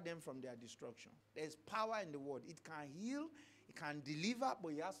delivered them from their destruction. There's power in the word. It can heal, it can deliver,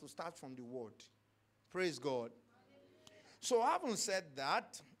 but it has to start from the word. Praise God. So having said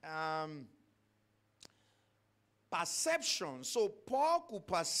that, perception. So Paul could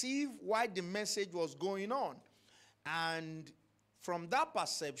perceive why the message was going on. And from that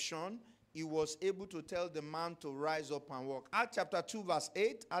perception, he was able to tell the man to rise up and walk. Acts chapter 2 verse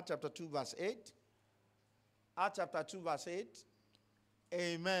 8. Acts chapter 2 verse 8. Acts chapter 2 verse 8.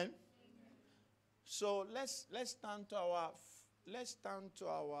 Amen. Amen. So let's turn to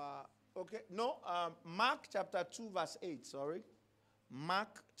our Mark chapter 2 verse 8, sorry.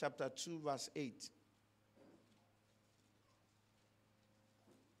 Mark chapter 2 verse 8.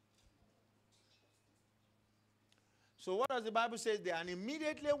 So what does the Bible say there? And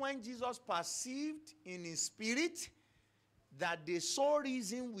immediately when Jesus perceived in his spirit that they so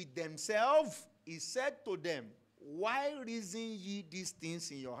reason with themselves, he said to them, why reason ye these things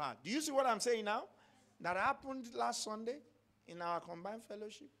in your heart? Do you see what I'm saying now? That happened last Sunday in our combined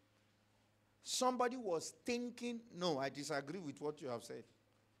fellowship. Somebody was thinking, no, I disagree with what you have said.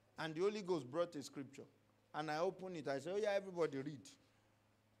 And the Holy Ghost brought a scripture. And I opened it. I said, oh yeah, everybody read.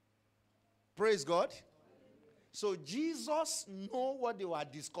 Praise God. So Jesus know what they were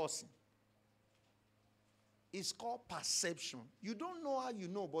discussing. It's called perception. You don't know how you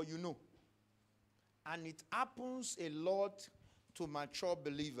know, but you know. And it happens a lot to mature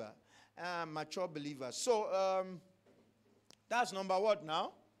believers. So that's number what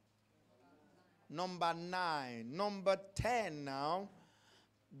now? Number 9. Number 10 now.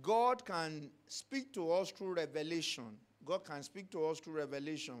 God can speak to us through revelation. God can speak to us through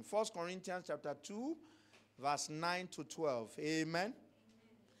revelation. 1 Corinthians chapter 2. Verse 9 to 12. Amen? Amen.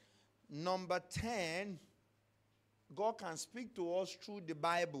 Number 10, God can speak to us through the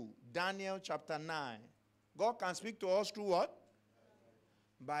Bible. Daniel chapter 9. God can speak to us through what?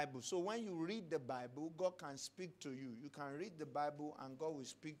 Bible. So when you read the Bible, God can speak to you. You can read the Bible and God will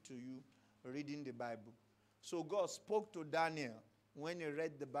speak to you reading the Bible. So God spoke to Daniel when he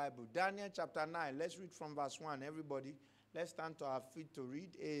read the Bible. Daniel chapter 9. Let's read from verse 1. Everybody, let's stand to our feet to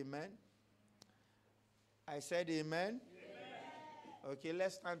read. Amen. I said amen. Amen. Okay,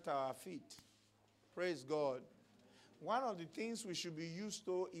 let's stand to our feet. Praise God. One of the things we should be used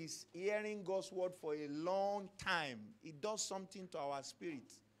to is hearing God's word for a long time. It does something to our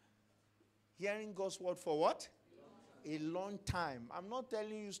spirit. Hearing God's word for what? A long time. I'm not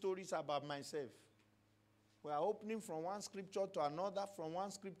telling you stories about myself. We are opening from one scripture to another, from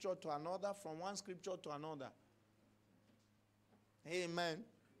one scripture to another, from one scripture to another. Amen.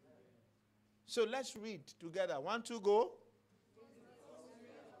 So let's read together. 1, 2, go.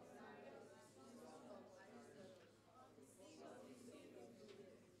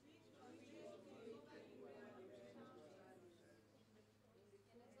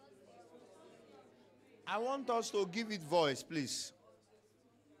 I want us to give it voice, please.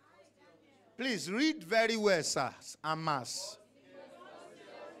 Please read very well, sir, and mass.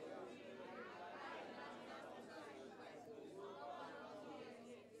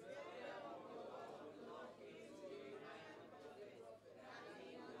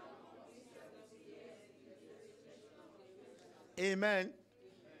 Amen.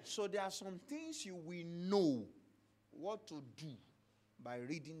 So there are some things you will know what to do by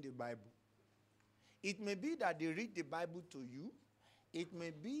reading the Bible. It may be that they read the Bible to you. It may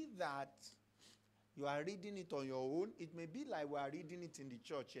be that you are reading it on your own. It may be like we are reading it in the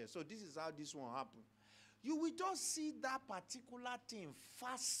church here. So this is how this one happened. You will just see that particular thing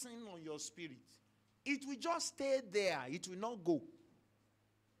fasten on your spirit. It will just stay there. It will not go.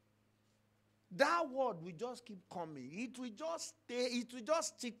 That word will just keep coming. It will just stay. It will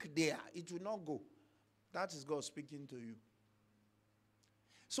just stick there. It will not go. That is God speaking to you.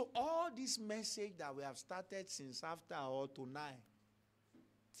 So all this message that we have started since after or tonight,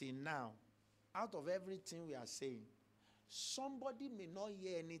 till now, out of everything we are saying, somebody may not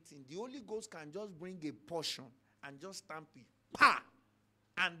hear anything. The Holy Ghost can just bring a portion and just stamp it. Pa!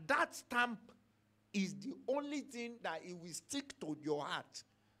 And that stamp is the only thing that it will stick to your heart.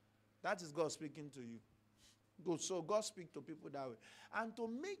 That is God speaking to you. Good. So God speaks to people that way. And to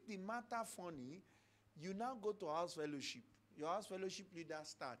make the matter funny, you now go to house fellowship. Your house fellowship leader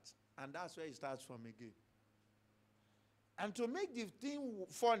starts. And that's where it starts from again. And to make the thing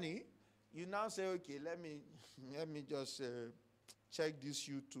funny, you now say, okay, let me just check this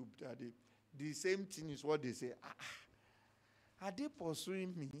YouTube. The same thing is what they say. Are they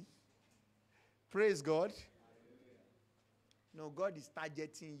pursuing me? Praise God. No, God is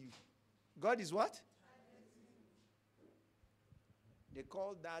targeting you. God is what? They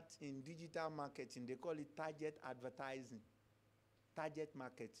call that in digital marketing, they call it target advertising. Target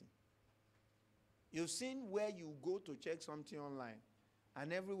marketing. You've seen where you go to check something online,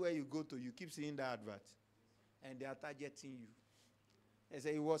 and everywhere you go to, you keep seeing the advert, and they are targeting you. They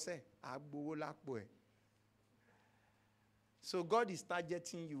say, so God is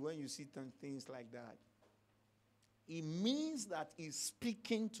targeting you when you see things like that. It means that He's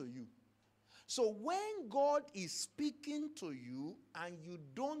speaking to you. So when God is speaking to you and you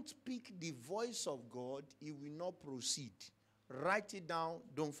don't pick the voice of God, He will not proceed. Write it down,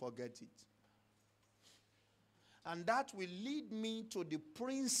 don't forget it. And that will lead me to the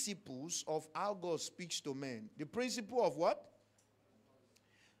principles of how God speaks to men. The principle of what?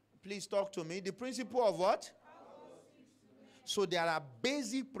 Please talk to me. The principle of what? So there are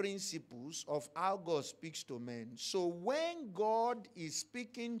basic principles of how God speaks to men. So when God is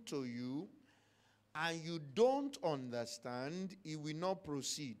speaking to you and you don't understand, He will not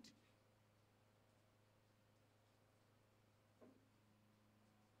proceed.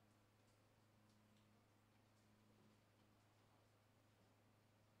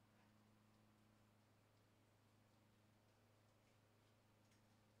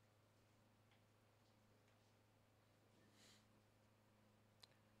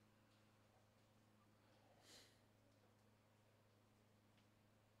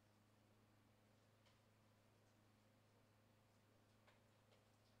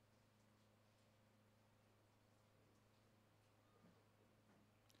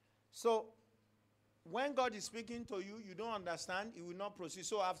 So, when God is speaking to you, you don't understand, He will not proceed.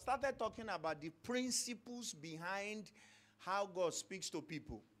 So, I've started talking about the principles behind how God speaks to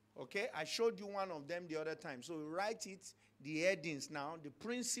people. Okay? I showed you one of them the other time. So, write it, the headings now, the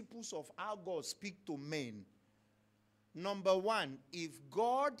principles of how God speaks to men. Number one, if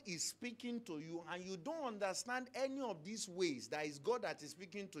God is speaking to you and you don't understand any of these ways that is God that is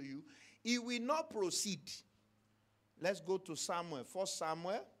speaking to you, He will not proceed. Let's go to Samuel. 1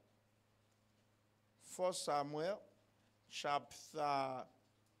 Samuel chapter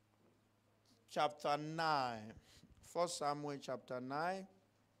 9. 1 Samuel chapter 9.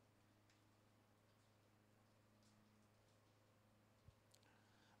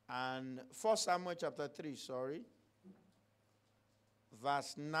 And 1 Samuel chapter 3, sorry.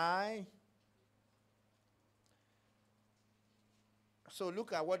 Verse 9. So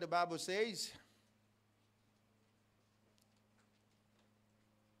look at what the Bible says.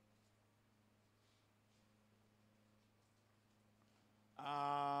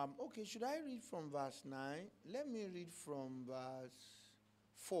 Okay, should I read from verse 9? Let me read from verse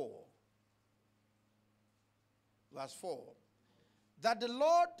 4. Verse 4. That the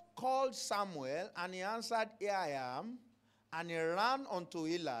Lord called Samuel, and he answered, Here I am. And he ran unto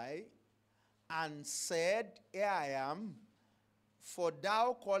Eli, and said, Here I am, for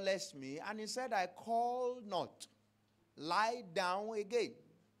thou callest me. And he said, I call not. Lie down again.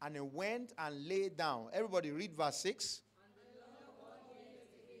 And he went and lay down. Everybody read verse 6.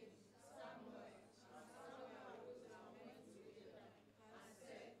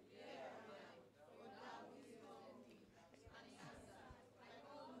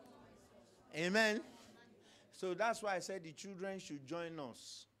 Amen. So that's why I said the children should join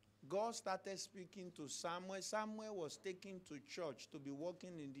us. God started speaking to Samuel. Samuel was taken to church to be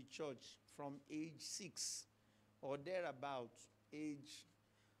working in the church from age 6 or thereabout, age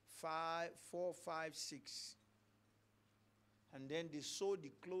 4, 5, 6. And then they sewed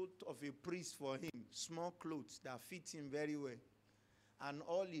the clothes of a priest for him, small clothes that fit him very well. And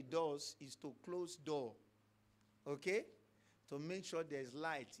all he does is to close door. Okay? To make sure there's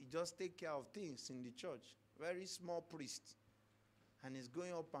light. He just take care of things in the church. Very small priest. And he's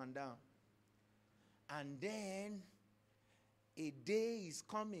going up and down. And then a day is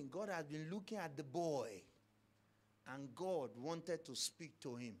coming. God has been looking at the boy. And God wanted to speak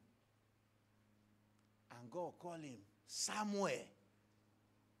to him. And God called him Samuel.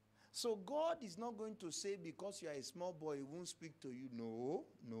 So God is not going to say because you are a small boy, He won't speak to you. No,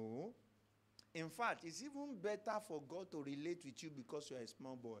 no. In fact, it's even better for God to relate with you because you are a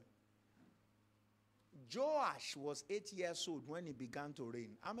small boy. Joash was 8 years old when he began to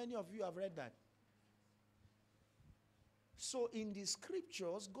reign. How many of you have read that? So in the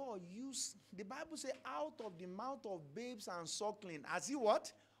scriptures, God used, the Bible says, out of the mouth of babes and suckling, has He what?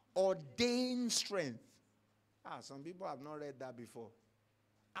 Ordained strength. Some people have not read that before.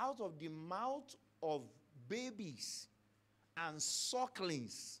 Out of the mouth of babies and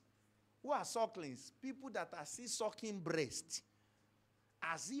sucklings. Who are sucklings? People that are still sucking breast.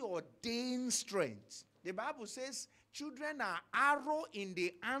 As he ordained strength. The Bible says, children are arrow in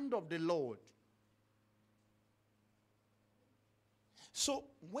the hand of the Lord. So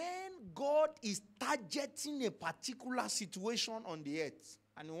when God is targeting a particular situation on the earth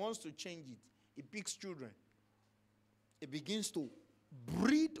and he wants to change it, he picks children. He begins to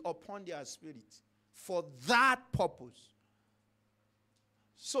breathe upon their spirit for that purpose.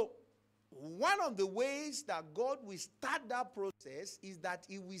 So one of the ways that God will start that process is that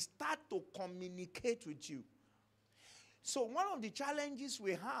he will start to communicate with you. So one of the challenges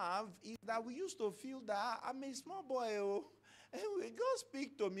we have is that we used to feel that I'm a small boy. Oh, anyway, God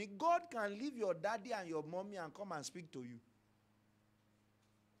speak to me. God can leave your daddy and your mommy and come and speak to you.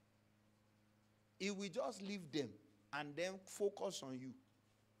 He will just leave them and then focus on you.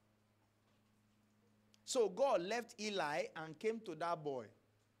 So God left Eli and came to that boy.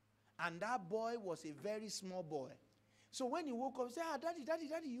 And that boy was a very small boy. So when he woke up, he said,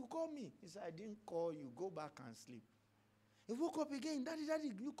 daddy, you called me. He said, I didn't call you. Go back and sleep. He woke up again.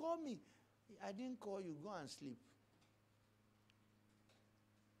 Daddy, you called me. I didn't call you. Go and sleep.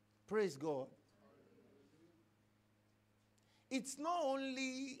 Praise God. It's not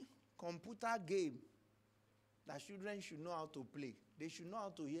only computer game that children should know how to play. They should know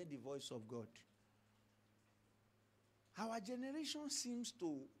how to hear the voice of God. Our generation seems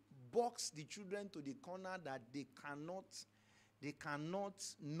to box the children to the corner that they cannot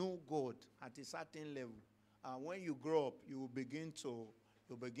know God at a certain level. And when you grow up, you will begin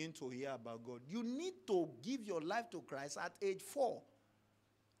to hear about God. You need to give your life to Christ at age 4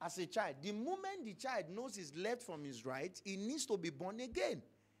 as a child. The moment the child knows his left from his right, he needs to be born again.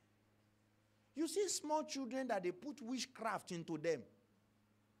 You see small children that they put witchcraft into them.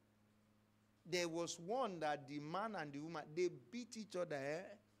 There was one that the man and the woman, they beat each other.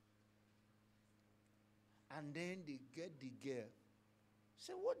 And then they get the girl.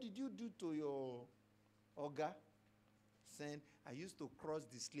 Say, what did you do to your Oga? Saying, I used to cross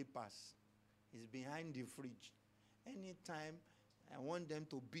the slippers. It's behind the fridge. Anytime I want them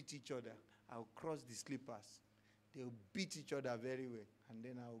to beat each other, I'll cross the slippers. They'll beat each other very well. And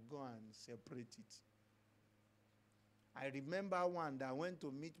then I'll go and separate it. I remember one that I went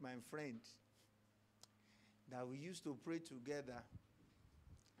to meet my friend that we used to pray together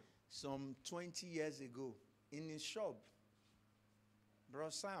some 20 years ago in his shop, Bro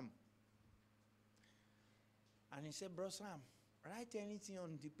Sam. And he said, Bro Sam, write anything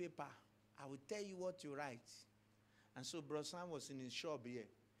on the paper. I will tell you what you write. And so Bro Sam was in his shop here.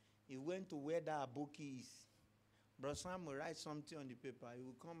 He went to where that aboki is. Bro Sam will write something on the paper. He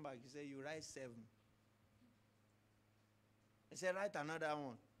will come back. He said, you write 7. He said, write another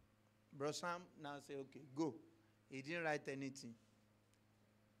one. Bro Sam now said, okay, go. He didn't write anything.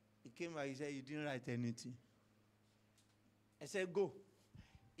 He came back, he said, you didn't write anything. I said, go.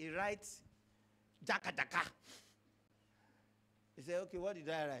 He writes, Jaka Jaka. He said, okay, what did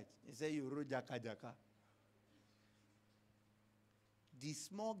I write? He said, you wrote Jaka Jaka. The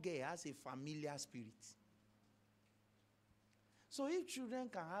small girl has a familiar spirit. So if children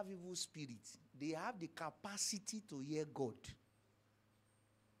can have evil spirits, they have the capacity to hear God.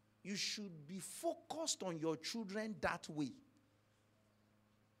 You should be focused on your children that way.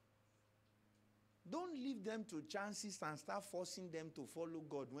 Don't leave them to chances and start forcing them to follow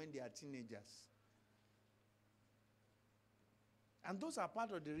God when they are teenagers. And those are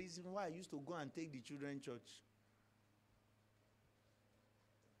part of the reason why I used to go and take the children church.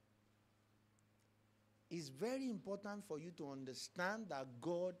 It's very important for you to understand that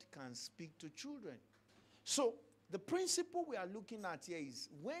God can speak to children. So, the principle we are looking at here is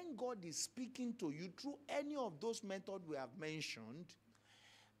when God is speaking to you through any of those methods we have mentioned,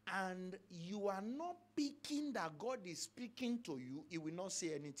 and you are not picking that God is speaking to you, He will not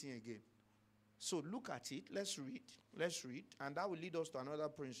say anything again. So look at it. Let's read. Let's read. And that will lead us to another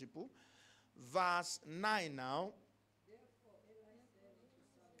principle. Verse 9 now.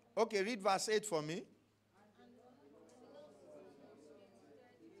 Okay, read verse 8 for me.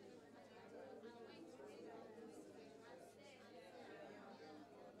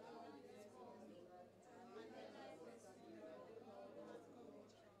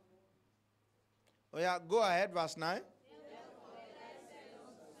 Oh yeah, go ahead, verse 9.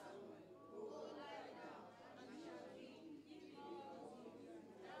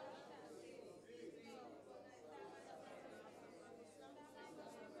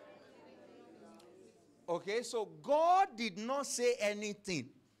 Okay, so God did not say anything.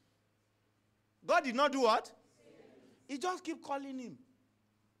 God did not do what? He just keep calling him.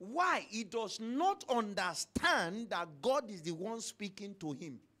 Why? He does not understand that God is the one speaking to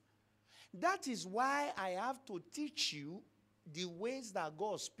him. That is why I have to teach you the ways that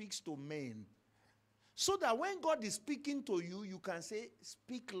God speaks to men. So that when God is speaking to you, you can say,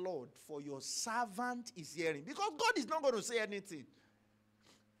 "Speak, Lord, for your servant is hearing." Because God is not going to say anything.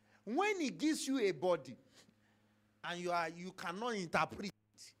 When he gives you a body and you cannot interpret it,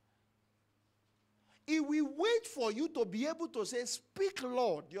 he will wait for you to be able to say, "Speak,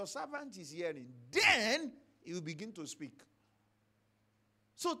 Lord, your servant is hearing." Then he will begin to speak.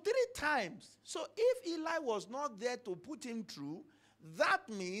 So 3 times. So if Eli was not there to put him through, that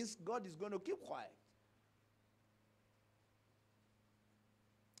means God is going to keep quiet.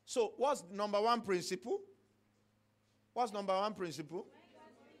 So what's number 1 principle? What's number 1 principle?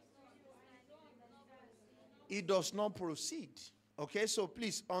 It does not proceed. Okay, so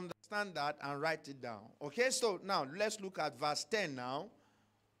please understand that and write it down. Okay, so now let's look at verse 10 now.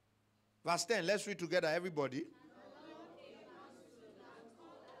 Verse 10, let's read together, everybody.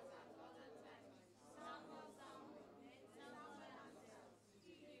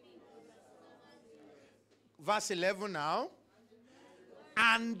 Verse 11 now.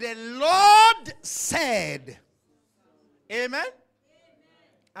 And the Lord said, amen?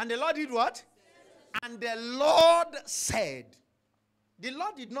 And the Lord did what? And the Lord said. The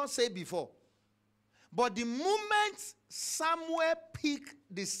Lord did not say before. But the moment Samuel picked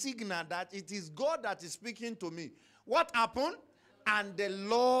the signal that it is God that is speaking to me, what happened? And the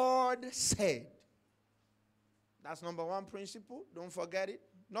Lord said. That's number 1 principle. Don't forget it.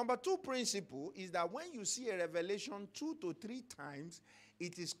 Number 2 principle is that when you see a revelation 2 to 3 times,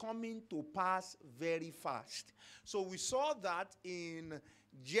 it is coming to pass very fast. So we saw that in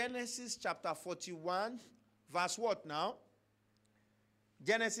Genesis chapter 41, verse what now?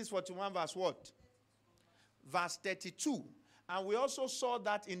 Genesis 41, verse what? Verse 32. And we also saw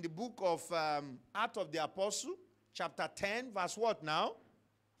that in the book of Acts of the Apostle, chapter 10, verse what now?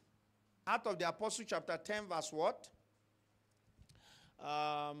 Acts of the Apostle, chapter 10, verse what?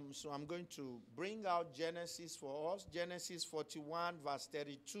 So I'm going to bring out Genesis for us. Genesis 41 verse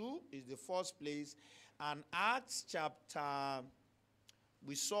 32 is the first place. And Acts chapter,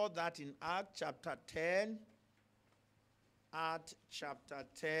 we saw that in Acts chapter 10. Acts chapter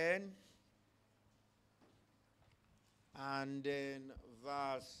 10. And then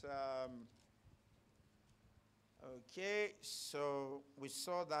verse, okay, so we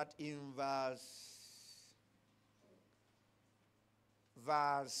saw that in verse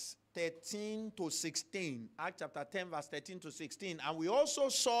 13 to 16. Acts chapter 10, verse 13 to 16. And we also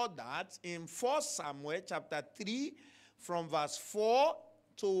saw that in 1 Samuel chapter 3, from verse 4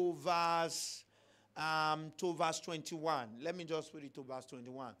 to verse 21. Let me just put it to verse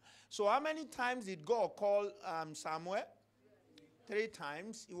 21. So how many times did God call Samuel? 3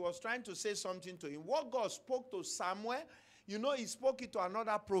 times. He was trying to say something to him. What God spoke to Samuel, you know, he spoke it to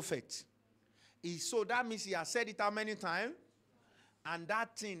another prophet. So that means he has said it how many times? And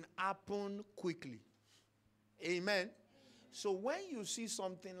that thing happened quickly. Amen. So when you see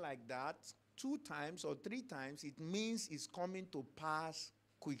something like that 2 times or 3 times, it means it's coming to pass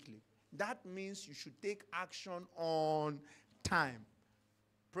quickly. That means you should take action on time.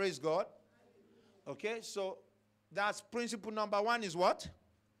 Praise God. Okay, so that's principle number 1 is what?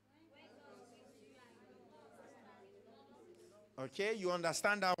 Okay, you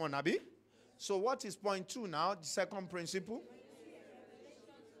understand that one, Abi? So what is point 2 now? The second principle?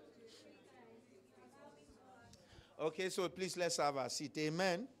 Okay, so please let's have a seat.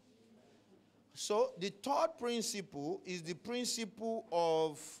 Amen. So the 3rd principle is the principle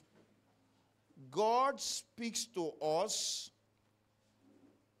of God speaks to us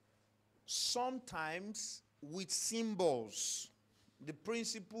sometimes with symbols. The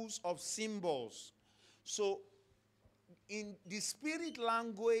principles of symbols. So in the spirit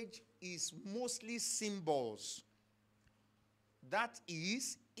language is mostly symbols. That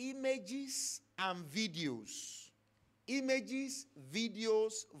is images and videos. Images,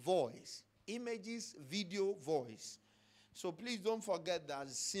 videos, voice. Images, video, voice. So please don't forget that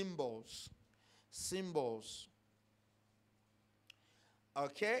symbols. Symbols.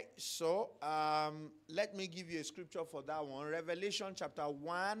 Okay, so let me give you a scripture for that one. Revelation chapter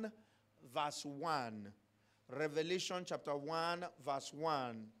 1, verse 1. Revelation chapter 1, verse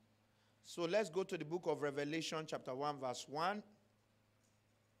 1. So let's go to the book of Revelation chapter 1, verse 1.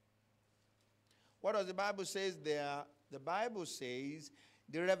 What does the Bible say there? The Bible says,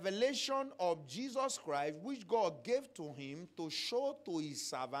 the revelation of Jesus Christ, which God gave to him to show to his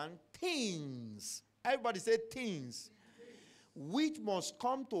servant things. Everybody say things. Which must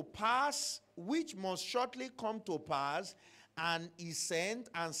come to pass, which must shortly come to pass, And he sent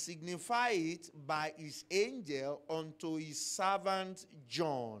and signified it by his angel unto his servant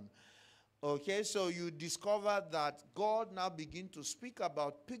John. Okay, so you discover that God now begin to speak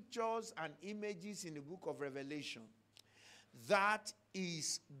about pictures and images in the book of Revelation. That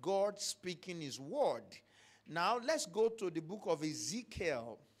is God speaking his word. Now let's go to the book of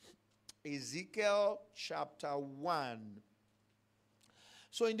Ezekiel. Ezekiel chapter 1.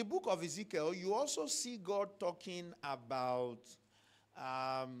 So in the book of Ezekiel, you also see God talking about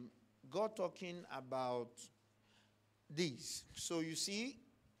this. So you see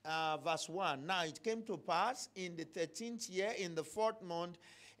verse 1. Now it came to pass in the 13th year, in the 4th month,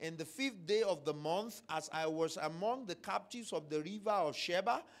 in the 5th day of the month, as I was among the captives of the river of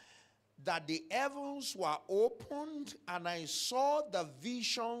Sheba, that the heavens were opened, and I saw the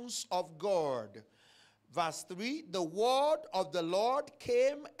visions of God. Verse 3, the word of the Lord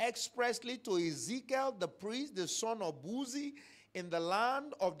came expressly to Ezekiel the priest, the son of Buzi, in the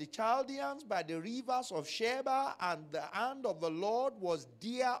land of the Chaldeans by the rivers of Sheba, and the hand of the Lord was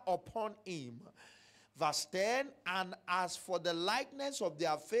dear upon him. Verse 10, and as for the likeness of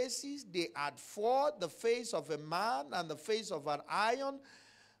their faces, they had four, the face of a man, and the face of an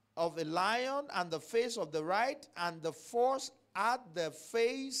of a lion, and the face of the right, and the fourth had the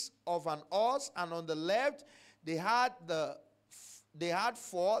face of an horse, and on the left they had the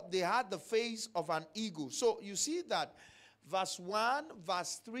face of an eagle. So you see that verse 1,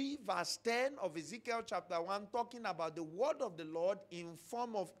 verse 3, verse 10 of Ezekiel chapter 1 talking about the word of the Lord in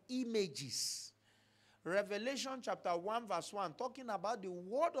form of images. Revelation chapter 1 verse 1 talking about the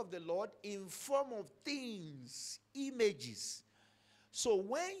word of the Lord in form of things, images. So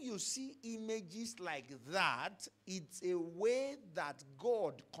when you see images like that, it's a way that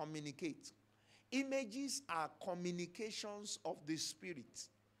God communicates. Images are communications of the Spirit.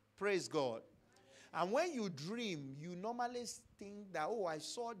 Praise God. And when you dream, you normally think that, oh, I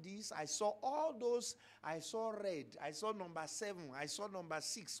saw this, I saw all those, I saw red, I saw number 7, I saw number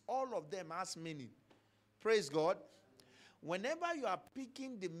 6. All of them has meaning. Praise God. Whenever you are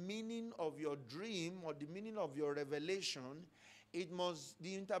picking the meaning of your dream or the meaning of your revelation,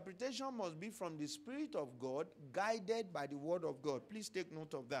 the interpretation must be from the Spirit of God, guided by the Word of God. Please take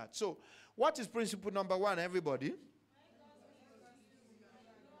note of that. So, what is principle number 1, everybody?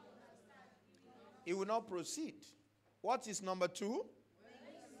 It will not proceed. What is number 2?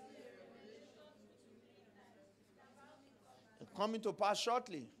 Coming to pass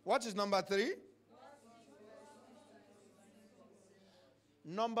shortly. What is number 3?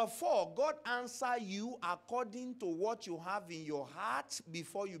 Number 4, God answer you according to what you have in your heart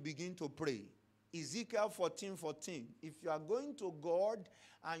before you begin to pray. Ezekiel 14:14. If you are going to God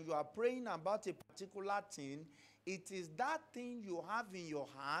and you are praying about a particular thing, it is that thing you have in your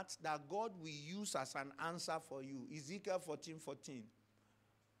heart that God will use as an answer for you. Ezekiel 14:14.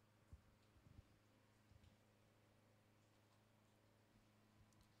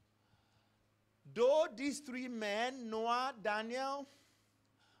 Though these 3 men, Noah, Daniel,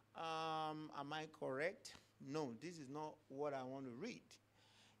 am I correct? No, this is not what I want to read.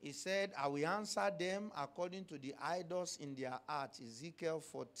 He said, I will answer them according to the idols in their heart. Ezekiel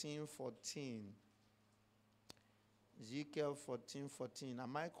 14:14. Ezekiel 14:14.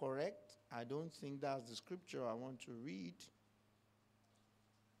 Am I correct? I don't think that's the scripture I want to read.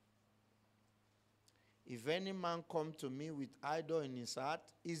 If any man come to me with idol in his heart.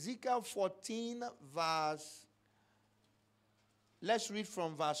 Ezekiel 14 verse. Let's read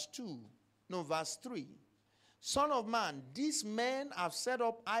from verse 2. No, verse 3. Son of man, these men have set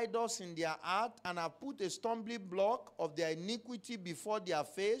up idols in their heart and have put a stumbling block of their iniquity before their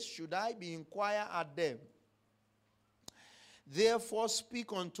face. Should I be inquire at them? Therefore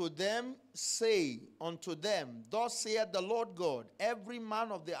speak unto them, say unto them, thus saith the Lord God, every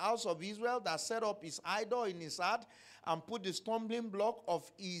man of the house of Israel that set up his idol in his heart and put the stumbling block of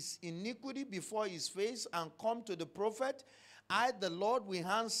his iniquity before his face and come to the prophet, I, the Lord, will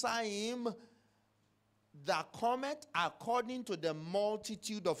answer him that cometh according to the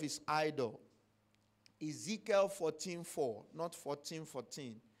multitude of his idol. Ezekiel 14:4, not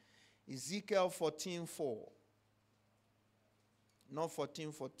 14:14. Ezekiel 14:4, not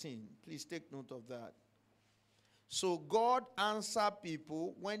 14:14. Please take note of that. So God answer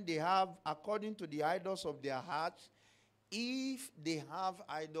people when they have, according to the idols of their hearts, if they have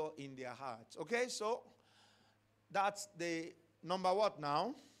idol in their hearts. Okay, so that's the number what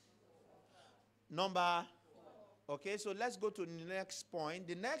now? Number. Okay, so let's go to the next point.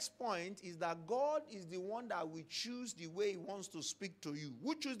 The next point is that God is the one that will choose the way he wants to speak to you.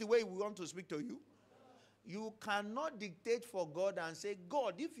 Who choose the way we want to speak to you? You cannot dictate for God and say,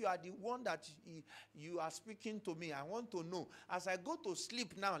 God, if you are the one that you are speaking to me, I want to know. As I go to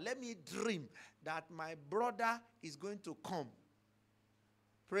sleep now, let me dream that my brother is going to come.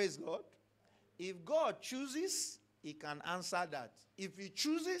 Praise God. If God chooses, he can answer that. If he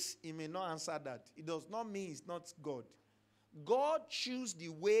chooses, he may not answer that. It does not mean it's not God. God chooses the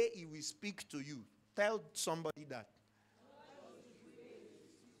way he will speak to you. Tell somebody that.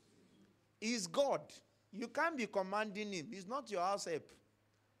 He's God. You can't be commanding him. He's not your house help.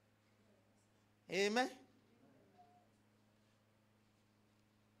 Amen.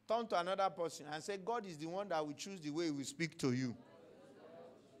 Turn to another person and say, God is the one that will choose the way he will speak to you.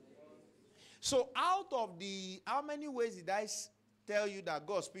 So out of how many ways did I tell you that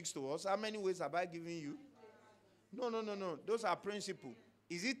God speaks to us? How many ways have I given you? No. Those are principles.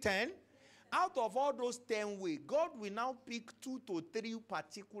 Is it 10? Out of all those 10 ways, God will now pick 2 to 3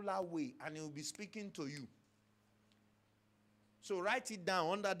 particular ways and he will be speaking to you. So write it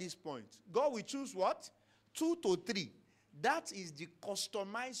down under this point. God will choose what? 2 to 3. That is the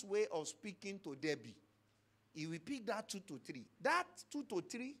customized way of speaking to Debbie. He will pick that 2 to 3. That 2 to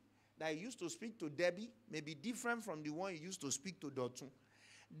 3 that he used to speak to Debbie may be different from the one he used to speak to Dotun.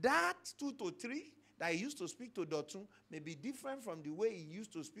 That 2 to 3 that he used to speak to Dotun may be different from the way he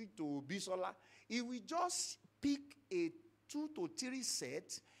used to speak to Bisola. He will just pick a 2 to 3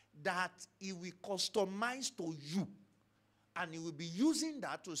 set that he will customize to you. And he will be using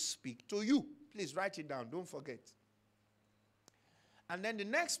that to speak to you. Please write it down. Don't forget. And then the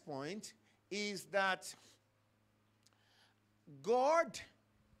next point is that God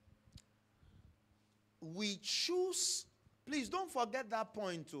we choose, please don't forget that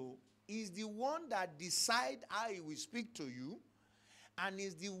point too, is the one that decide how he will speak to you, and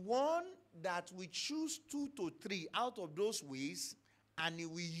is the one that we choose 2 to 3 out of those ways, and he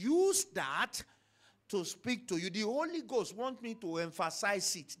will use that to speak to you. The Holy Ghost wants me to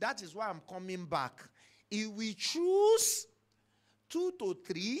emphasize it. That is why I'm coming back. He will choose 2 to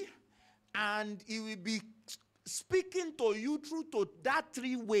 3, and he will be speaking to you through to that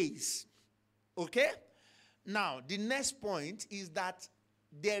 3 ways. Okay? Now, the next point is that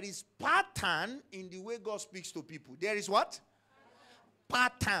there is pattern in the way God speaks to people. There is what?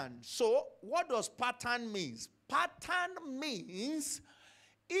 Pattern. So, what does pattern mean? Pattern means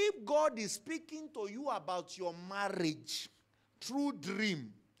if God is speaking to you about your marriage through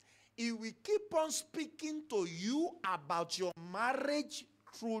dream, he will keep on speaking to you about your marriage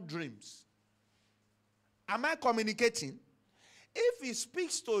through dreams. Am I communicating? If he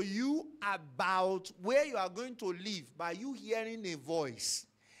speaks to you about where you are going to live by you hearing a voice,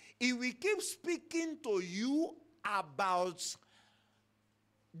 he will keep speaking to you about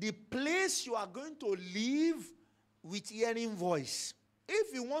the place you are going to live with hearing voice.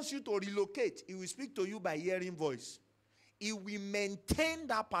 If he wants you to relocate, he will speak to you by hearing voice. He will maintain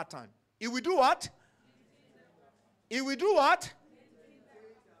that pattern. He will do what? He will do what?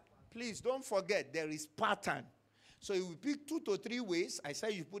 Please don't forget, there is pattern. So he will pick 2 to 3 ways. I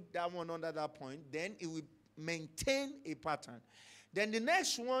said you put that one under that point. Then he will maintain a pattern. Then the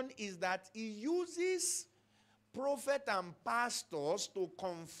next one is that he uses prophet and pastors to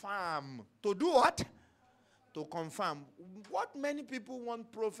confirm. To do what? To confirm. What many people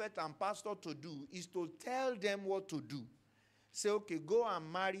want prophet and pastor to do is to tell them what to do. Say, okay, go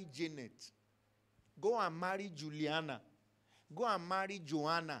and marry Janet. Go and marry Juliana. Go and marry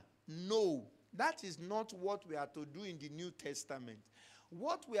Joanna. No. That is not what we are to do in the New Testament.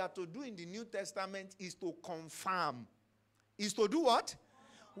 What we are to do in the New Testament is to confirm. Is to do what?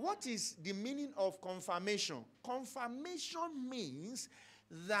 What is the meaning of confirmation? Confirmation means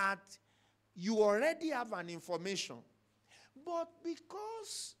that you already have an information. But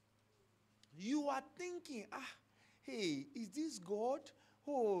because you are thinking, hey, is this God?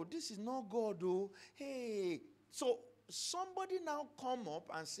 Oh, this is not God, oh. Hey. So somebody now come up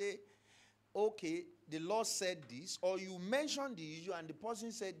and say, okay, the Lord said this, or you mentioned the issue and the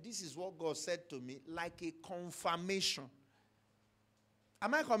person said, this is what God said to me, like a confirmation.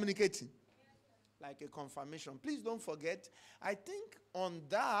 Am I communicating? Like a confirmation. Please don't forget, I think on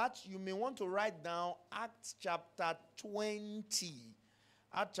that, you may want to write down Acts chapter 20.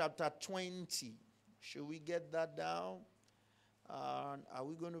 Acts chapter 20. Should we get that down? Are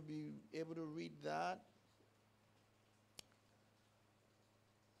we going to be able to read that?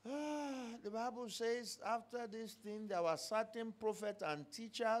 The Bible says, after this thing, there were certain prophets and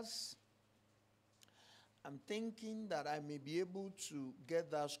teachers. I'm thinking that I may be able to get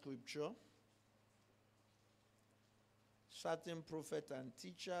that scripture. Certain prophets and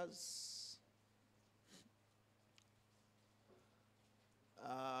teachers.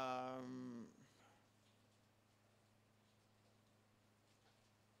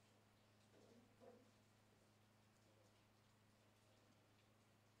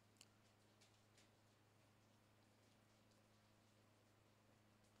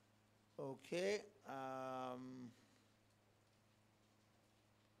 Okay.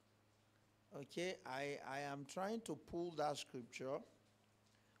 Okay, I am trying to pull that scripture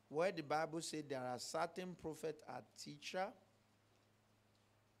where the Bible said there are certain prophet and teacher.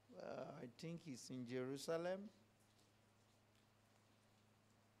 I think it's in Jerusalem.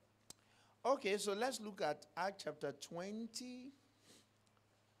 Okay, so let's look at Acts chapter 20,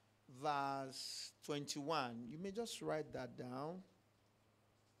 verse 21. You may just write that down.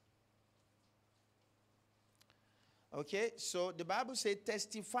 Okay, so the Bible says,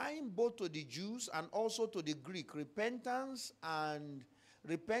 testifying both to the Jews and also to the Greek, repentance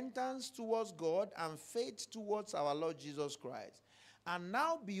towards God and faith towards our Lord Jesus Christ. And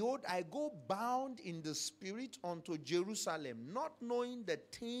now, behold, I go bound in the Spirit unto Jerusalem, not knowing the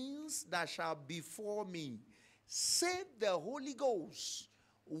things that shall befall me, save the Holy Ghost,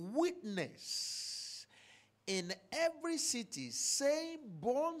 witness in every city, saying,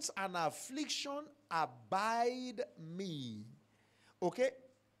 bonds and affliction abide me. Okay?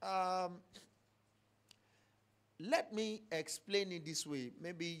 Let me explain it this way.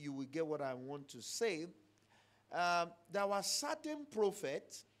 Maybe you will get what I want to say. There were certain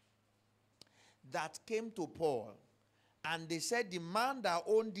prophets that came to Paul, and they said the man that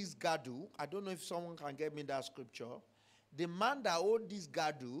owned this gadu, I don't know if someone can get me that scripture, the man that owned this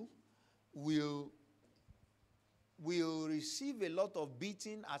gadu will receive a lot of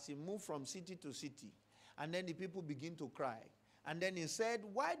beating as he moves from city to city. And then the people begin to cry. And then he said,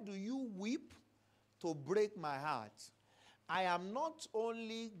 why do you weep to break my heart? I am not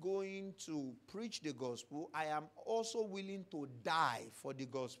only going to preach the gospel, I am also willing to die for the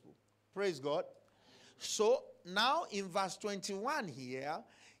gospel. Praise God. So now in verse 21 here,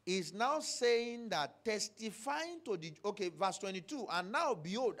 is now saying that testifying to the, okay, verse 22, and now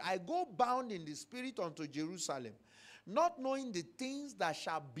behold, I go bound in the Spirit unto Jerusalem, not knowing the things that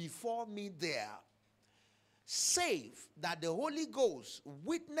shall befall me there, save that the Holy Ghost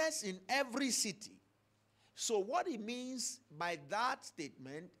witness in every city. So what it means by that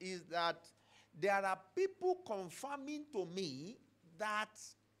statement is that there are people confirming to me that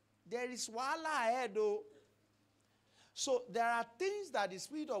there is wahala ahead, though. So there are things that the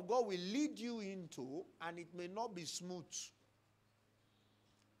Spirit of God will lead you into, and it may not be smooth.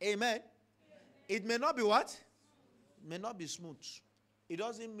 Amen. It may not be what? It may not be smooth. It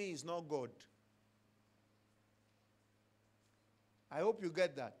doesn't mean it's not God. I hope you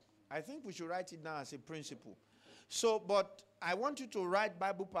get that. I think we should write it down as a principle. So, but I want you to write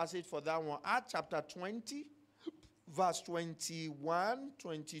Bible passage for that one. Acts chapter 20, verse 21,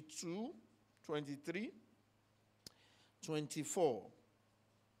 22, 23, 24.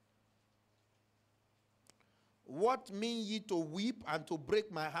 What mean ye to weep and to break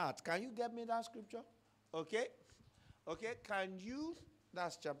my heart? Can you get me that scripture? Okay. Okay, can you?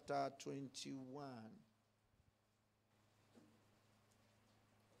 That's chapter 21.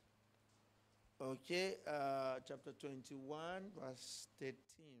 Okay, chapter 21, verse 13,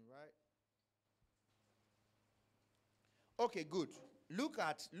 right? Okay, good. Look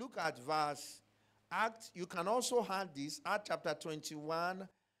at verse Act. You can also have this. Act chapter 21,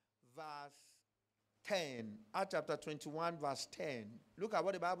 verse 10. Act chapter 21, verse 10. Look at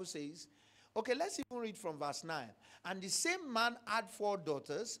what the Bible says. Okay, let's even read from verse 9. And the same man had 4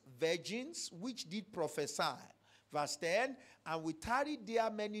 daughters, virgins, which did prophesy. Verse 10, and we tarried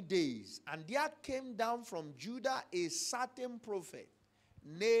there many days, and there came down from Judah a certain prophet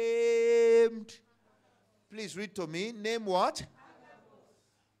named, please read to me, name what? Agabus.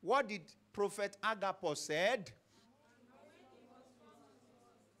 What did prophet Agabus said?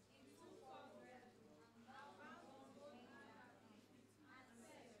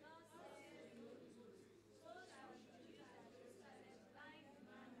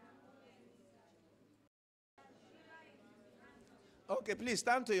 Okay, please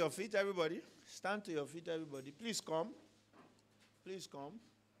stand to your feet, everybody. Stand to your feet, everybody. Please come. Please come.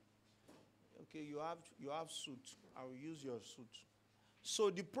 Okay, you have suit. I will use your suit. So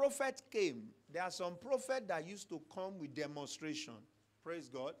the prophet came. There are some prophets that used to come with demonstration. Praise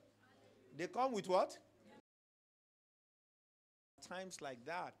God. They come with what? Times like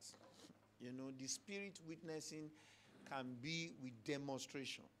that, you know, the spirit witnessing can be with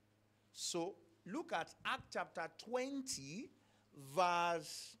demonstration. So look at Acts chapter 20,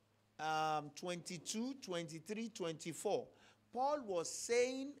 verse 22, 23, 24. Paul was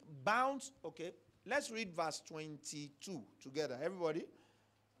saying, bound. Okay, let's read verse 22 together. Everybody.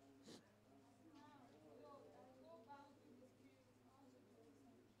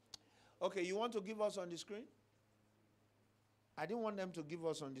 Okay, you want to give us on the screen? I didn't want them to give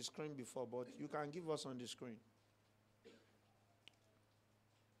us on the screen before, but you can give us on the screen.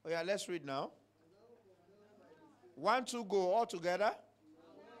 Oh yeah, let's read now. 1, 2, go all together.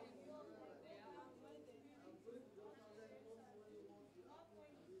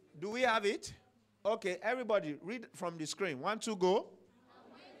 Do we have it? Okay, everybody read from the screen. 1, 2, go.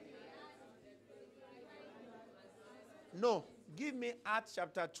 No, give me Acts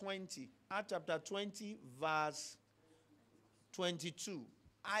chapter 20. Acts chapter 20, verse 22.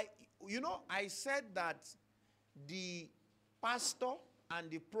 I said that the pastor and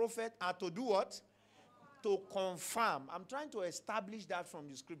the prophet are to do what? To confirm. I'm trying to establish that from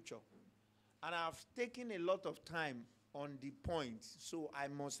the scripture. And I've taken a lot of time on the point, so I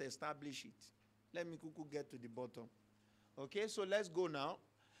must establish it. Let me quickly get to the bottom. Okay, so let's go now.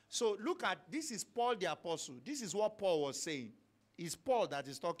 So look at, this is Paul the apostle. This is what Paul was saying. It's Paul that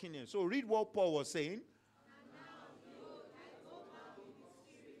is talking here. So read what Paul was saying.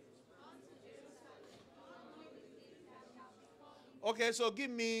 Okay, so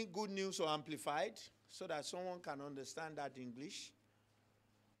give me Good News or Amplified so that someone can understand that English.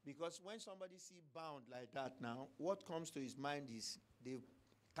 Because when somebody see bound like that now, what comes to his mind is they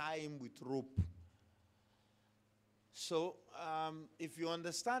tie him with rope. So if you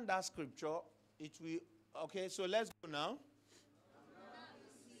understand that scripture, it will... Okay, so let's go now.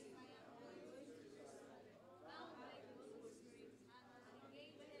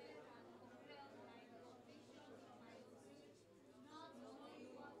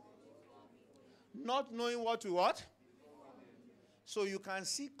 Not knowing what to what? So you can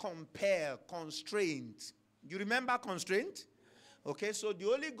see compare, constraint. You remember constraint? Okay, so the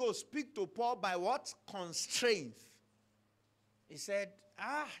Holy Ghost speak to Paul by what? Constraint. He said,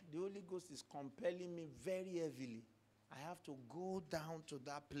 the Holy Ghost is compelling me very heavily. I have to go down to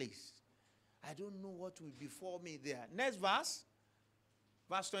that place. I don't know what will befall me there. Next verse.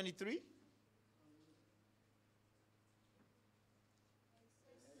 Verse 23.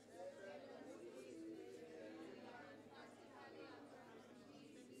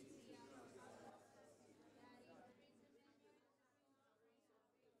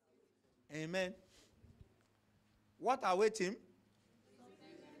 Amen. What await him?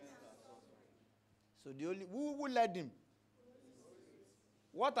 So the only who led him?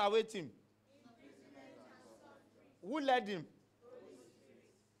 What await him? Who led him?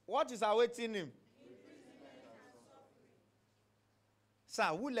 What is awaiting him? Sir,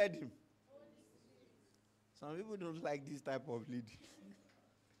 who led him? Some people don't like this type of leading.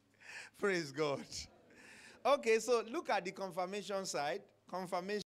 Praise God. Okay, so look at the confirmation side. Confirmation.